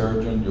have the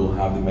surgeon, you'll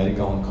have the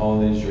medical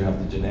oncologist, you have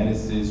the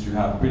geneticist, you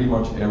have pretty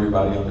much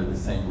everybody under the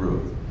same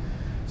roof.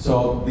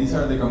 So these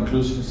are the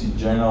conclusions in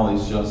general.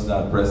 It's just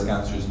that breast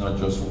cancer is not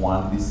just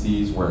one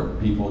disease where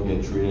people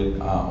get treated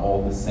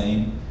all the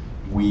same.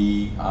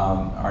 We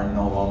are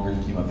no longer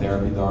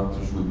chemotherapy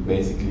doctors. We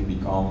basically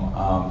become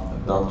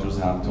doctors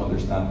have to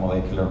understand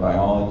molecular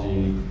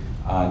biology,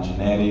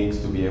 genetics,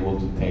 to be able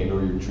to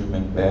tailor your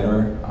treatment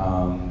better.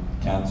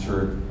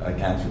 Cancer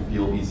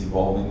field is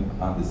evolving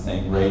at the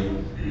same rate.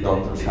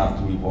 Doctors have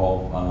to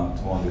evolve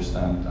to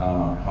understand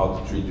how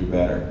to treat you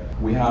better.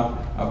 We have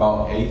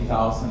about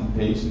 8,000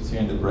 patients here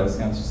in the Breast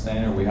Cancer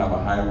Center. We have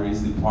a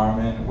high-risk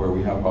department where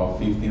we have about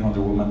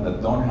 1,500 women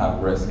that don't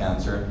have breast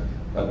cancer,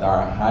 but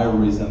are higher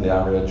risk than the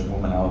average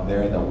woman out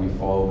there, that we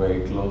follow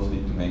very closely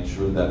to make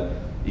sure that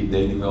if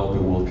they develop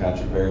it, we'll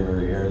catch it very,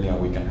 very early,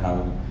 and we can have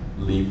them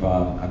live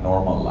a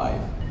normal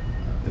life.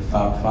 The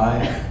Fab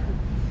Five,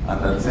 and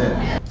that's it.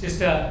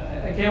 Just,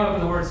 I came up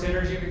with the word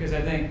synergy because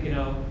I think, it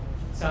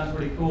sounds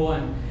pretty cool,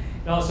 and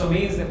it also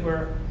means that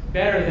we're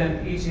better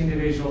than each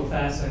individual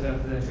facet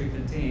of the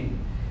treatment team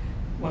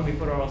when we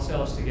put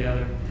ourselves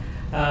together.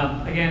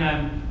 Again,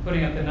 I'm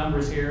putting up the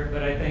numbers here,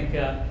 but I think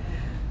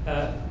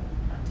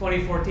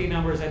 2014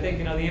 numbers, I think,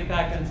 the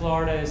impact in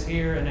Florida is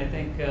here, and I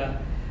think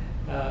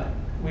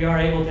we are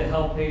able to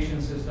help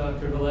patients, as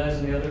Dr. Velez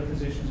and the other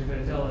physicians are going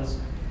to tell us,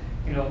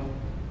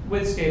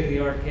 with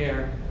state-of-the-art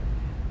care.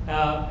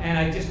 And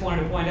I just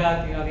wanted to point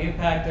out, the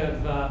impact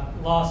of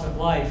loss of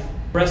life.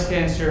 Breast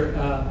cancer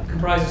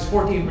comprises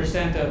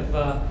 14%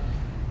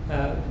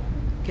 of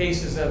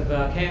cases of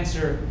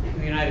cancer in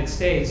the United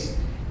States,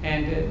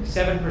 and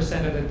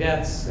 7% of the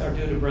deaths are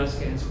due to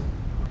breast cancer.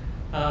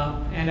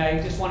 And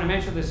I just want to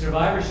mention the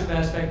survivorship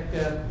aspect,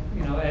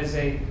 as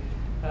a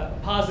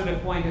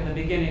positive point in the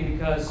beginning,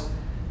 because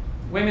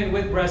women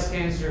with breast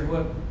cancer who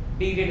have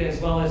beat it, as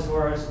well as who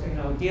are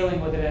dealing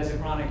with it as a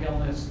chronic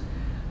illness,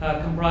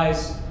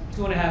 comprise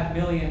 2.5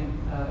 million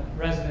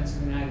residents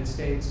in the United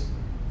States.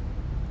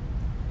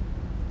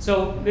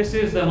 So this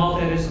is the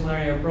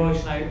multidisciplinary approach,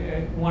 and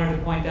I wanted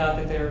to point out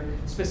that there are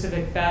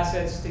specific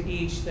facets to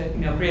each that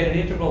create an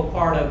integral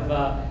part of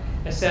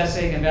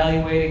assessing,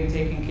 evaluating,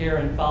 taking care,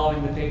 and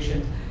following the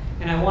patient.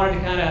 And I wanted to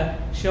kind of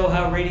show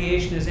how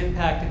radiation is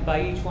impacted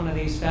by each one of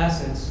these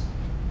facets.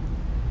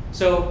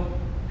 So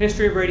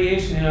history of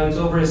radiation, it's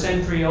over a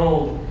century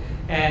old,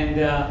 and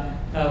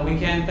we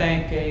can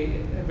thank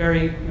a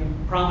very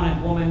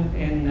prominent woman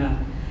in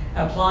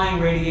applying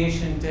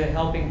radiation to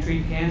helping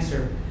treat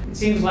cancer. It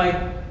seems like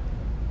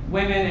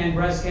women and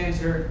breast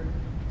cancer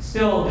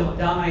still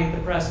dominate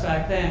the press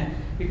back then,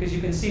 because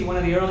you can see one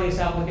of the earliest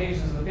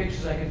applications of the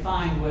pictures I could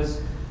find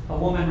was a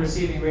woman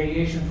receiving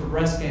radiation for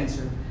breast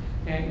cancer.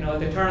 And at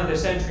the turn of the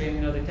century,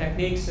 and the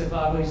techniques have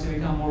obviously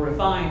become more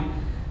refined,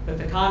 but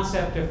the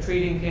concept of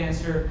treating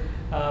cancer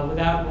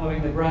without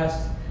removing the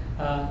breast,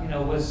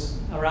 was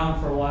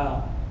around for a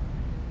while.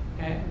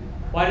 And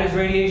why does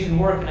radiation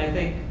work? And I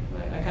think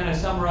I kind of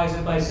summarize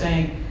it by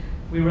saying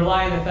we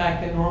rely on the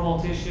fact that normal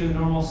tissue,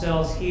 normal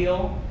cells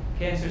heal.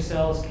 Cancer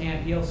cells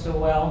can't heal so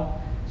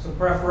well. So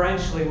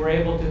preferentially, we're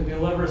able to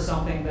deliver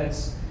something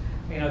that's,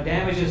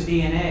 damages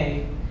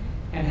DNA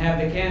and have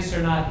the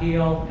cancer not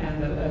heal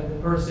and the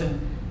person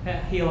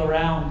heal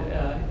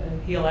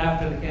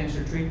after the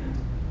cancer treatment.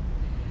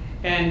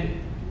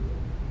 And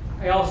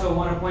I also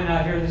want to point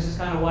out here, this is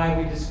kind of why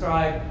we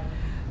describe,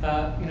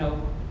 kind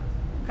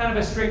of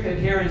a strict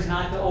adherence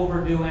not to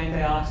overdo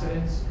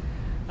antioxidants.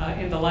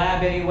 In the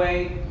lab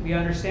anyway, we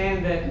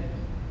understand that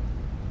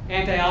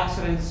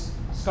antioxidants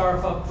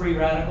scarf up free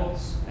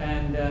radicals,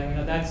 and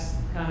that's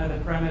kind of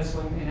the premise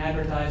in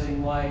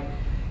advertising why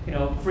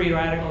free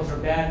radicals are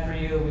bad for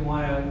you. We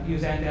want to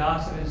use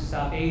antioxidants to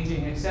stop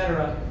aging,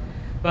 etc.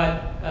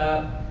 But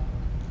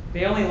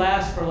they only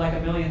last for like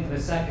a millionth of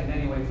a second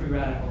anyway, free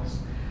radicals.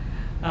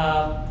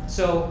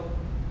 So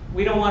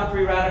we don't want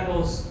free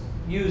radicals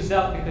used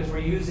up because we're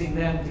using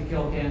them to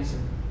kill cancer.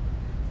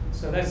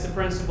 So that's the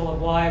principle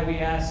of why we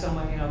ask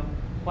someone,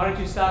 why don't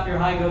you stop your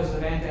high doses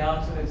of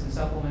antioxidants and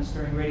supplements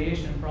during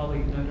radiation, probably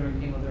during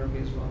chemotherapy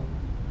as well.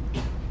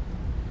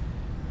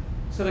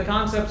 So the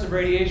concepts of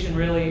radiation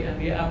really, and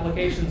the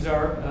applications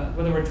are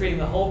whether we're treating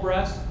the whole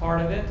breast,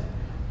 part of it,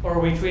 or are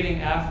we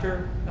treating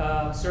after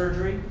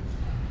surgery,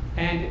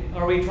 and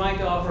are we trying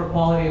to offer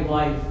quality of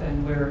life,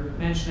 and we're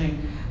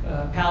mentioning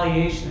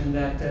palliation in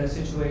that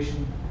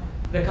situation.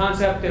 The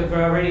concept of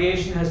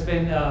radiation has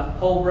been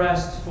whole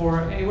breast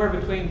for anywhere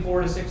between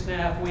 4 to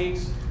 6.5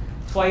 weeks,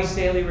 twice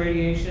daily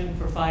radiation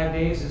for 5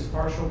 days is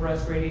partial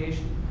breast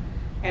radiation.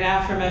 And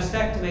after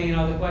mastectomy,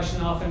 the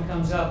question often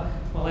comes up,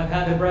 well, I've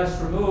had the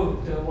breast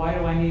removed, why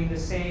do I need the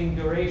same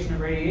duration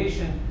of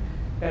radiation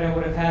that I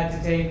would have had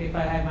to take if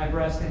I had my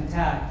breast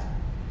intact?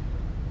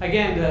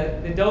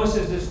 Again, the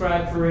doses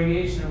described for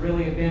radiation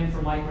really have been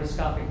for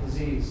microscopic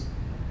disease.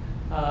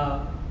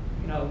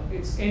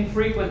 It's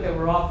infrequent that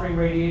we're offering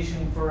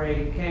radiation for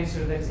a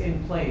cancer that's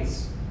in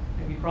place.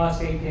 Maybe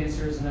prostate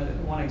cancer is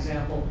one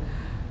example,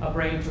 a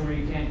brain tumor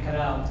you can't cut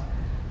out.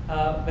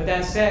 But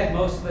that said,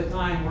 most of the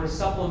time we're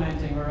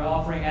supplementing or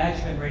offering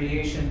adjuvant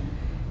radiation,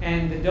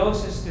 and the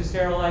doses to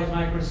sterilize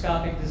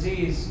microscopic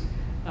disease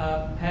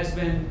has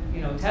been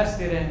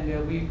tested,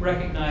 and we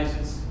recognize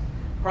it's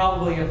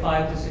probably a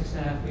 5 to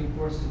 6.5 week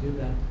course to do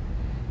that.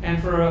 And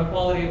for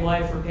quality of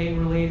life, for pain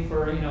relief,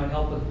 or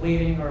help with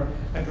bleeding, or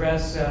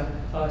address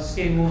a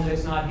skin wound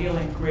that's not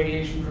healing,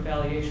 radiation for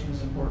palliation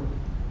is important.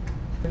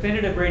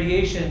 Definitive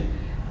radiation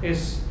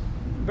is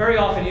very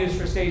often used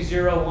for stage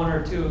 0, 1,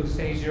 or 2,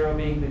 stage 0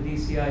 being the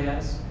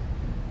DCIS,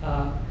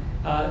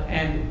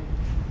 and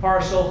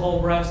partial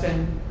whole breast,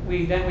 and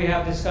then we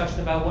have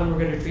discussion about when we're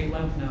going to treat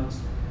lymph nodes.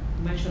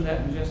 I'll mention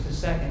that in just a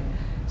second.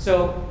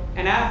 So,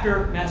 and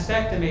after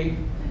mastectomy,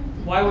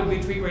 why would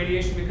we treat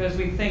radiation? Because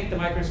we think the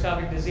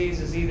microscopic disease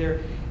is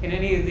either in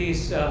any of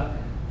these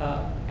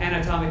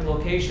anatomic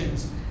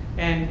locations.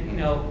 And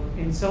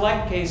in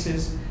select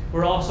cases,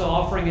 we're also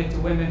offering it to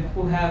women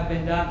who have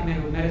been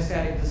documented with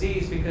metastatic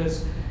disease,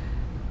 because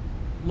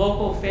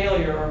local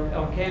failure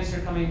or cancer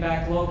coming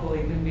back locally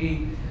can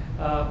be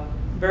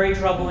very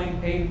troubling,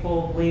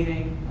 painful,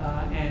 bleeding,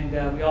 and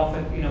we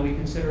often, we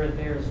consider it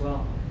there as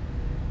well.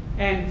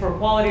 And for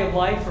quality of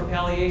life, for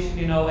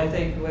palliation, I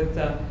think with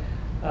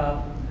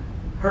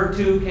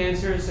HER2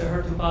 cancers,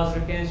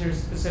 HER2-positive cancers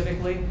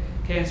specifically,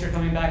 cancer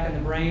coming back in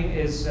the brain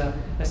is a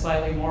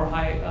slightly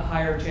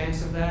higher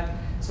chance of that.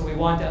 So we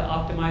want to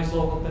optimize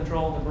local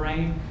control in the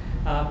brain,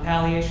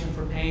 palliation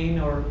for pain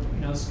or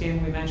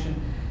skin we mentioned.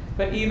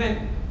 But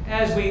even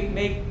as we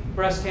make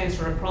breast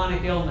cancer a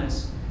chronic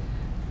illness,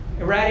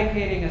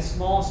 eradicating a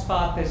small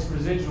spot that's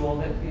residual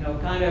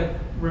that kind of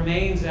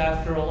remains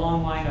after a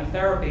long line of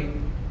therapy,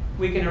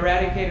 we can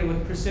eradicate it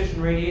with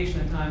precision radiation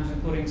at times,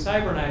 including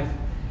CyberKnife.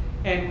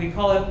 And we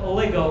call it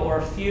oligo,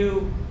 or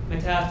few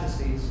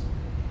metastases.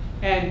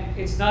 And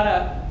it's not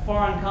a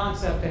foreign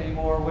concept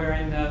anymore, where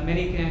in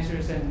many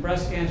cancers, and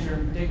breast cancer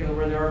in particular,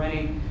 where there are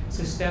many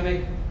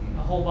systemic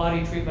whole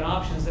body treatment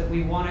options, that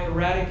we want to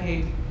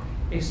eradicate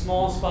a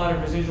small spot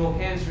of residual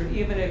cancer,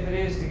 even if it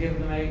is to give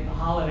them a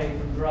holiday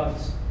from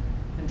drugs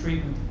and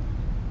treatment.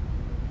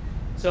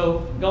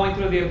 So going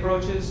through the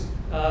approaches,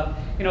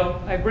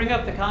 I bring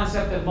up the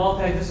concept of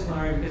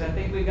multidisciplinary because I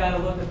think we've got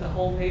to look at the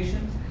whole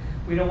patient.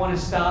 We don't want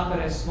to stop at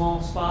a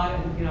small spot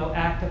and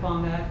act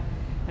upon that.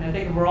 And I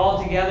think if we're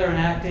all together and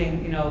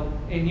acting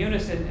in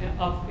unison,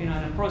 in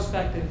a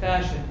prospective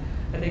fashion,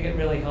 I think it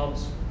really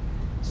helps.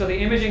 So the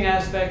imaging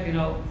aspect,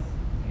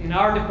 in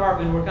our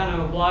department, we're kind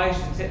of obliged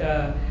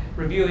to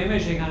review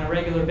imaging on a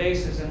regular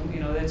basis,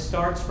 and that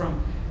starts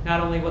from not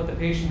only what the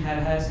patient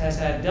has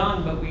had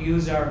done, but we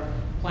use our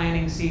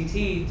planning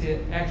CT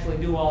to actually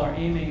do all our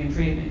aiming and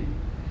treatment.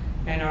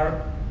 And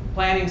our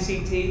planning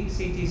CT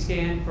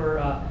scan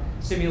for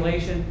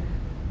simulation,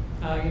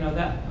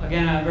 that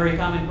again, a very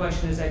common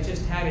question is, I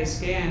just had a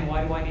scan,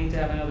 why do I need to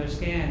have another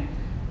scan?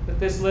 But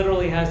this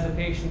literally has the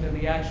patient in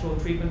the actual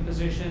treatment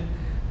position.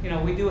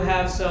 We do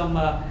have some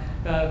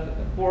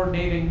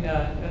coordinating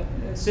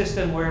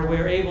system where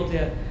we're able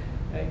to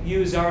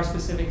use our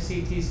specific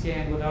CT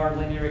scan with our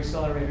linear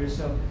accelerators,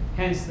 so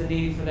hence the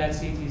need for that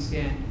CT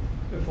scan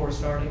before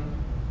starting.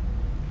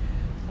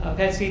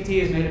 PET CT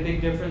has made a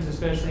big difference,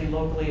 especially in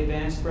locally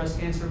advanced breast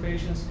cancer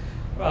patients,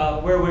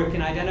 where we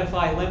can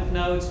identify lymph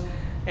nodes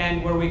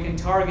and where we can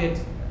target,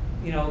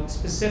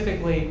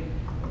 specifically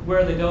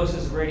where the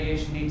doses of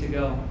radiation need to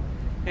go.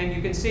 And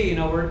you can see,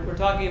 we're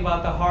talking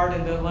about the heart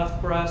and the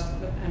left breast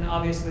and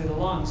obviously the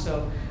lungs,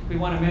 so we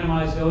want to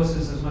minimize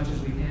doses as much as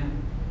we can.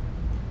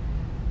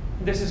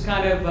 This is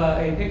kind of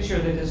a picture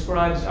that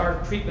describes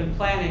our treatment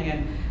planning,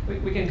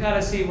 and we can kind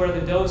of see where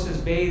the dose is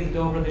bathed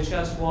over the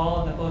chest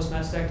wall in the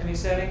post-mastectomy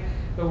setting,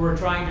 but we're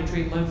trying to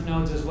treat lymph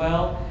nodes as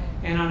well.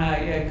 And on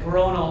a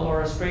coronal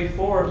or a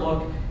straightforward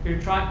look,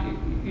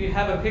 you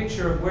have a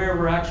picture of where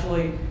we're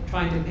actually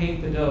trying to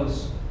paint the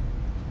dose.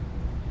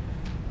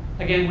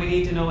 Again, we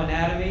need to know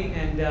anatomy,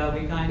 and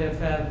we kind of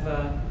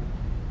have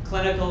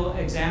clinical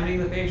examining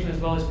the patient as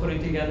well as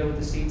putting together with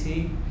the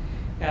CT.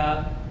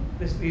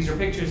 These are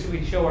pictures that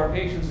we show our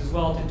patients as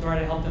well to try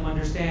to help them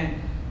understand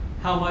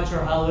how much or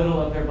how little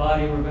of their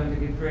body we're going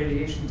to give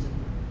radiation to.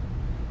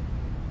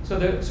 So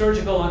the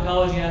surgical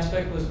oncology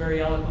aspect was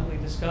very eloquently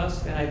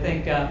discussed, and I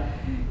think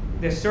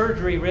the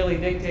surgery really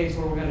dictates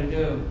what we're going to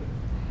do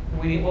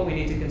and what we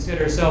need to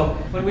consider. So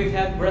when we've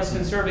had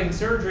breast-conserving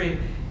surgery,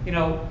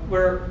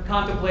 we're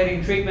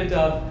contemplating treatment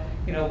of,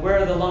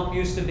 where the lump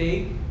used to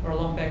be, or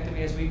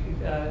lumpectomy as we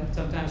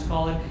sometimes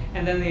call it,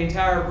 and then the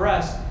entire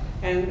breast.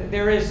 And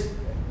there is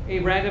a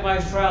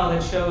randomized trial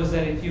that shows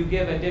that if you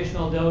give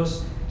additional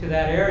dose to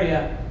that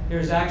area,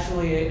 there's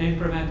actually an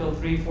incremental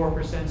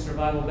 3–4%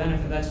 survival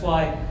benefit. That's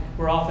why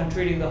we're often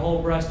treating the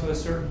whole breast to a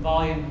certain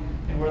volume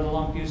and where the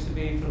lump used to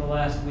be for the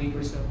last week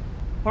or so.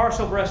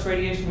 Partial breast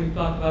radiation, we've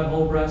talked about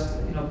whole breast.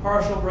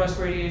 Partial breast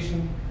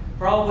radiation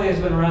probably has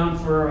been around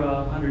for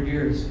 100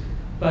 years,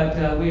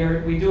 but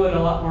we do it a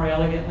lot more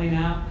elegantly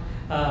now,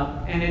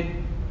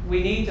 and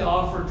we need to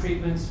offer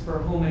treatments for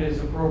whom it is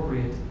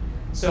appropriate.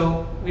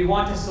 So we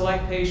want to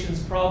select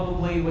patients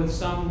probably with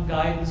some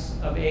guidance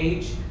of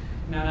age.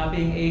 Now, not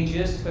being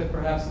ageist, but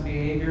perhaps the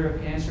behavior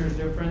of cancer is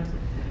different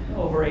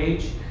over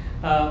age.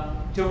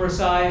 Tumor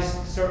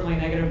size, certainly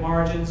negative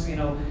margins.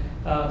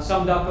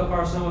 Some ductal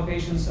carcinoma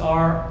patients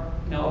are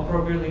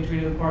appropriately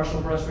treated with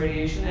partial breast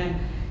radiation,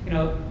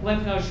 and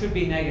lymph nodes should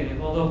be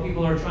negative, although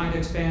people are trying to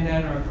expand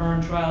that, and our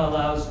current trial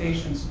allows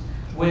patients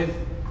with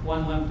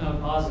one lymph node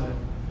positive.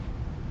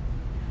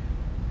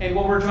 And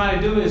what we're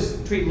trying to do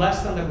is treat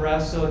less than the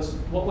breast, so it's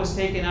what was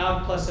taken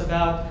out plus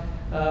about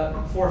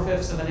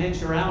 4/5 of an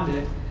inch around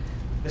it.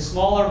 The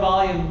smaller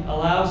volume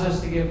allows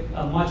us to give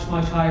a much,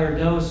 much higher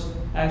dose,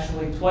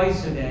 actually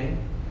twice a day,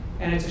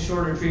 and it's a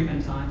shorter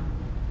treatment time.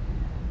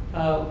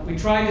 We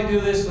tried to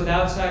do this with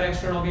outside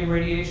external beam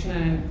radiation,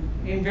 and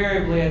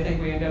invariably I think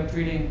we end up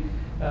treating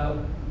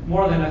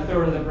more than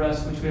 1/3 of the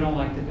breast, which we don't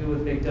like to do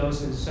with big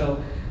doses. So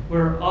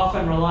we're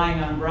often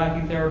relying on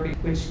brachytherapy,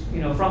 which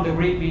from the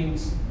Greek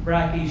means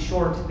brachy,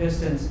 short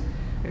distance.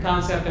 The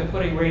concept of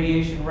putting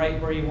radiation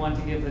right where you want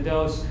to give the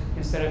dose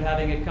instead of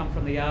having it come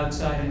from the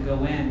outside and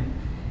go in.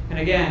 And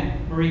again,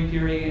 Marie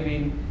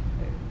Curie,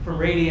 from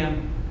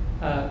radium,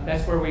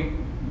 that's where we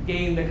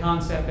gained the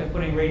concept of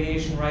putting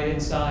radiation right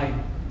inside.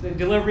 The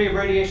delivery of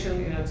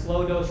radiation, it's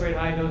low dose rate,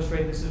 high dose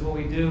rate. This is what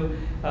we do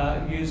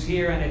use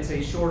here, and it's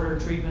a shorter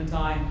treatment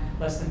time,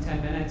 less than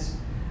 10 minutes.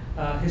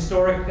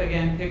 Historic,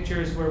 again,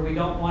 pictures where we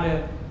don't want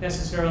to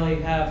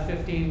necessarily have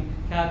 15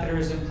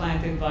 catheters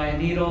implanted via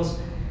needles.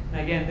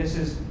 And again,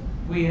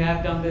 we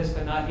have done this,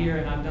 but not here,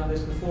 and I've done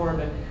this before,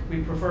 but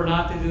we prefer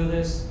not to do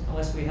this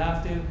unless we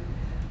have to.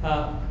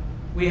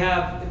 We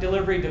have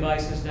delivery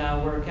devices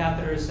now where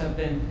catheters have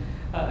been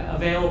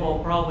available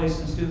probably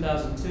since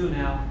 2002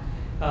 now,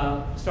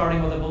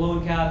 starting with a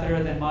balloon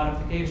catheter, then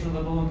modification of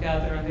the balloon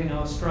catheter, and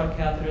a strut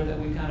catheter that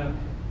we kind of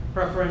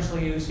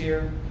preferentially use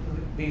here,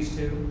 these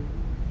two.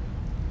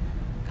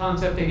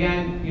 Concept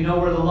again,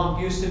 where the lump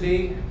used to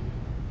be.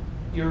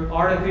 You're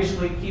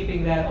artificially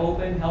keeping that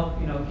open,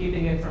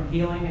 keeping it from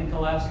healing and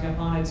collapsing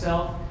upon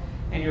itself,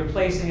 and you're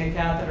placing a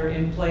catheter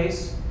in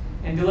place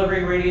and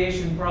delivering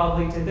radiation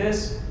probably to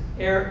this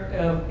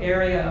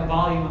area of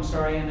volume,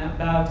 and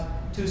about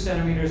 2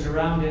 centimeters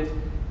around it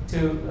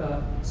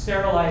to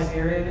sterilize the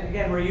area. And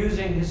again, we're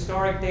using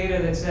historic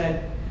data that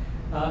said,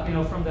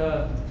 from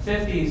the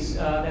 50s,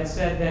 that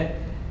said that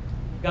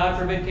God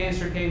forbid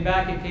cancer came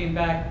back, it came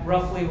back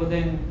roughly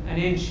within an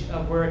inch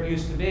of where it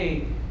used to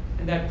be.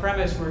 And that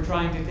premise we're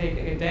trying to take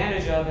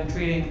advantage of in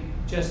treating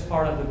just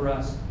part of the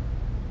breast.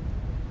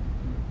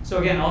 So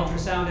again,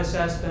 ultrasound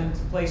assessment,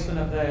 placement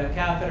of the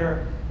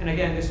catheter, and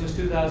again, this was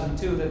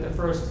 2002 that the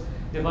first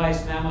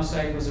device,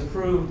 Mammocyte, was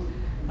approved.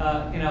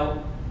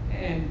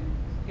 And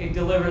it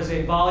delivers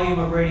a volume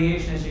of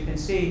radiation, as you can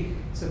see.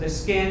 So the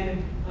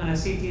skin, on a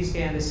CT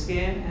scan, the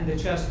skin and the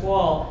chest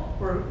wall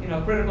were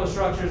critical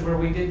structures where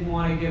we didn't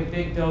want to give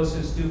big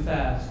doses too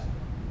fast.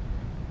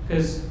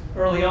 Because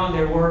early on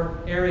there were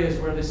areas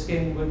where the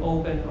skin would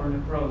open or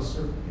necrose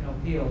or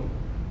peel.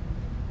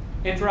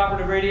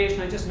 Intraoperative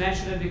radiation, I just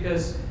mentioned it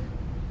because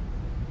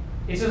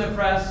it's in the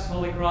press,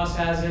 Holy Cross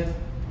has it.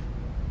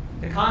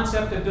 The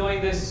concept of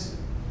doing this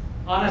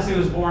honestly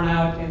was born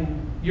out in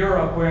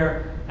Europe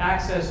where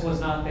access was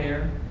not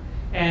there,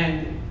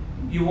 and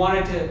you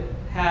wanted to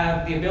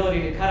have the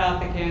ability to cut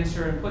out the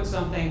cancer and put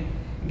something,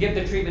 and give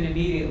the treatment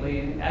immediately,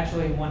 and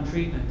actually in one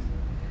treatment.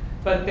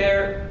 But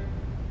there,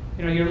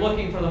 you're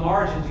looking for the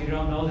margins, you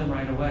don't know them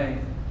right away.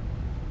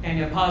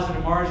 And a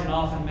positive margin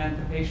often meant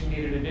the patient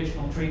needed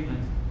additional treatment.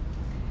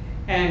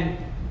 And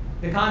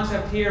the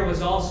concept here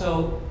was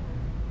also,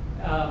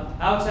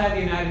 outside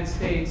the United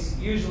States,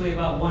 usually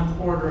about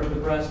 1/4 of the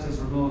breast is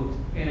removed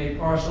in a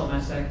partial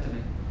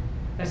mastectomy.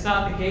 That's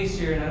not the case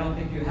here, and I don't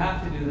think you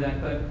have to do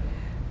that, but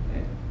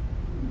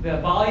the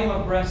volume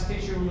of breast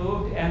tissue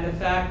removed and the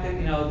fact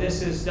that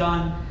this is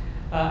done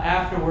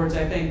afterwards,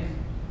 I think,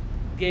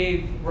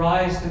 gave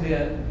rise to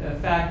the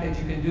fact that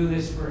you can do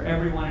this for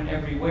everyone and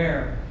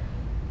everywhere.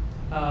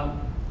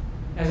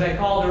 As I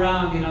called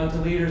around, to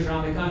leaders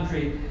around the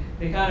country,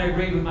 they kind of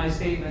agreed with my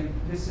statement.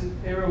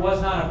 There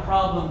was not a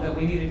problem that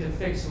we needed to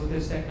fix with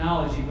this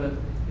technology, but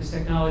this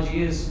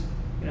technology is,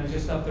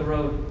 just up the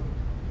road.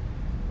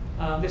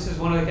 This is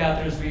one of the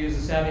catheters we use,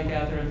 the Savvy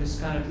catheter. This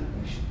kind of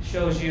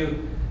shows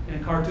you in a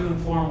cartoon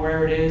form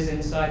where it is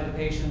inside the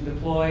patient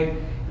deployed,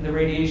 and the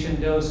radiation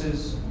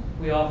doses.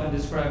 We often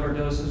describe our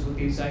doses with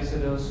these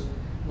isodose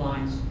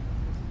lines.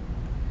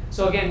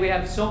 So again, we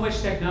have so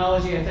much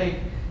technology. I think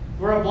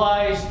we're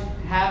obliged,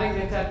 having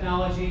the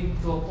technology,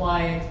 to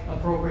apply it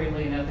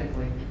appropriately and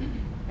ethically.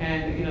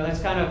 And that's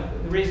kind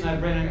of the reason I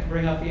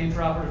bring up the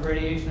intraoperative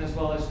radiation as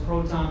well as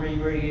proton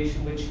beam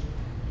radiation, which,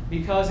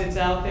 because it's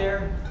out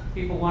there,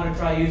 people want to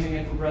try using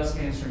it for breast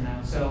cancer now.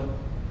 So,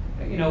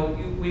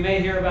 we may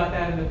hear about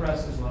that in the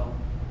press as well.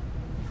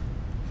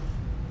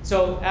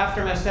 So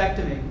after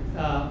mastectomy,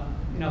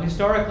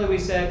 historically we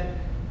said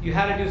you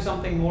had to do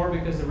something more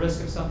because the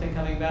risk of something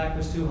coming back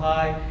was too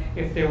high.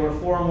 If there were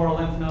 4 or more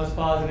lymph nodes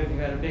positive, you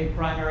had a big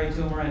primary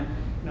tumor, and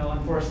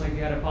unfortunately if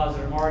you had a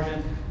positive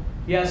margin,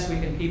 yes, we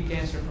can keep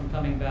cancer from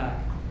coming back.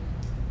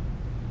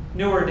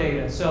 Newer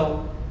data.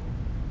 So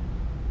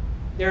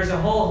there's a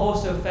whole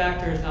host of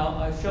factors. Now,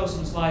 I'll show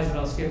some slides that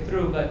I'll skip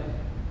through, but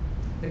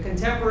the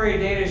contemporary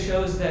data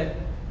shows that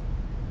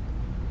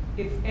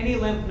if any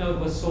lymph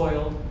node was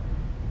soiled,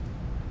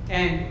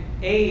 and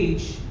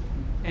age,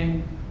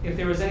 and if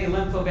there was any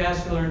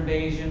lymphovascular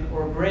invasion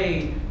or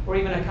grade, or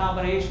even a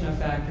combination of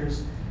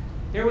factors,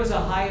 there was a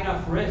high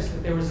enough risk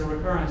that there was a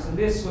recurrence. And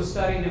this was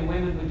studied in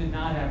women who did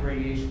not have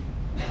radiation.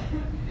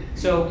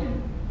 So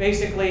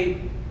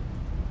basically,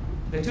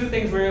 the two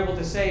things we're able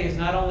to say is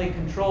not only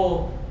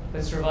control,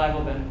 but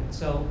survival benefits.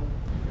 So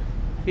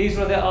these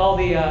were all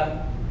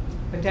the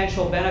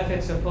potential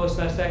benefits of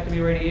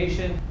post-mastectomy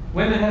radiation.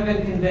 Women have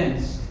been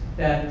convinced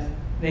that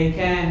they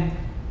can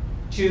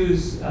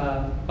choose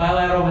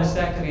bilateral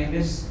mastectomy, and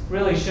this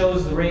really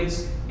shows the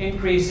rates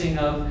increasing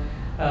of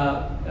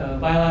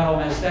bilateral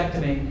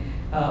mastectomy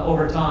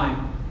over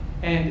time.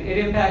 And it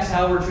impacts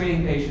how we're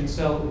treating patients.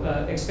 So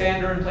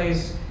expander in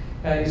place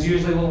is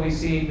usually what we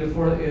see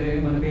before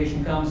when the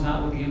patient comes,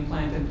 not with the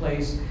implant in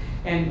place.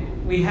 And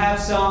we have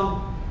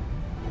some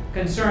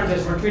concerns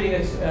as we're treating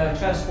a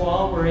chest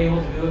wall. We're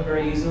able to do it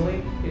very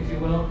easily, if you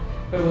will.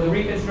 But with a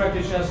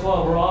reconstructed chest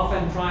wall, we're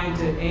often trying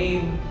to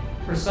aim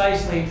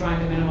precisely, trying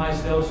to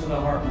minimize dose to the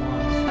heart and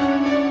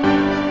lungs.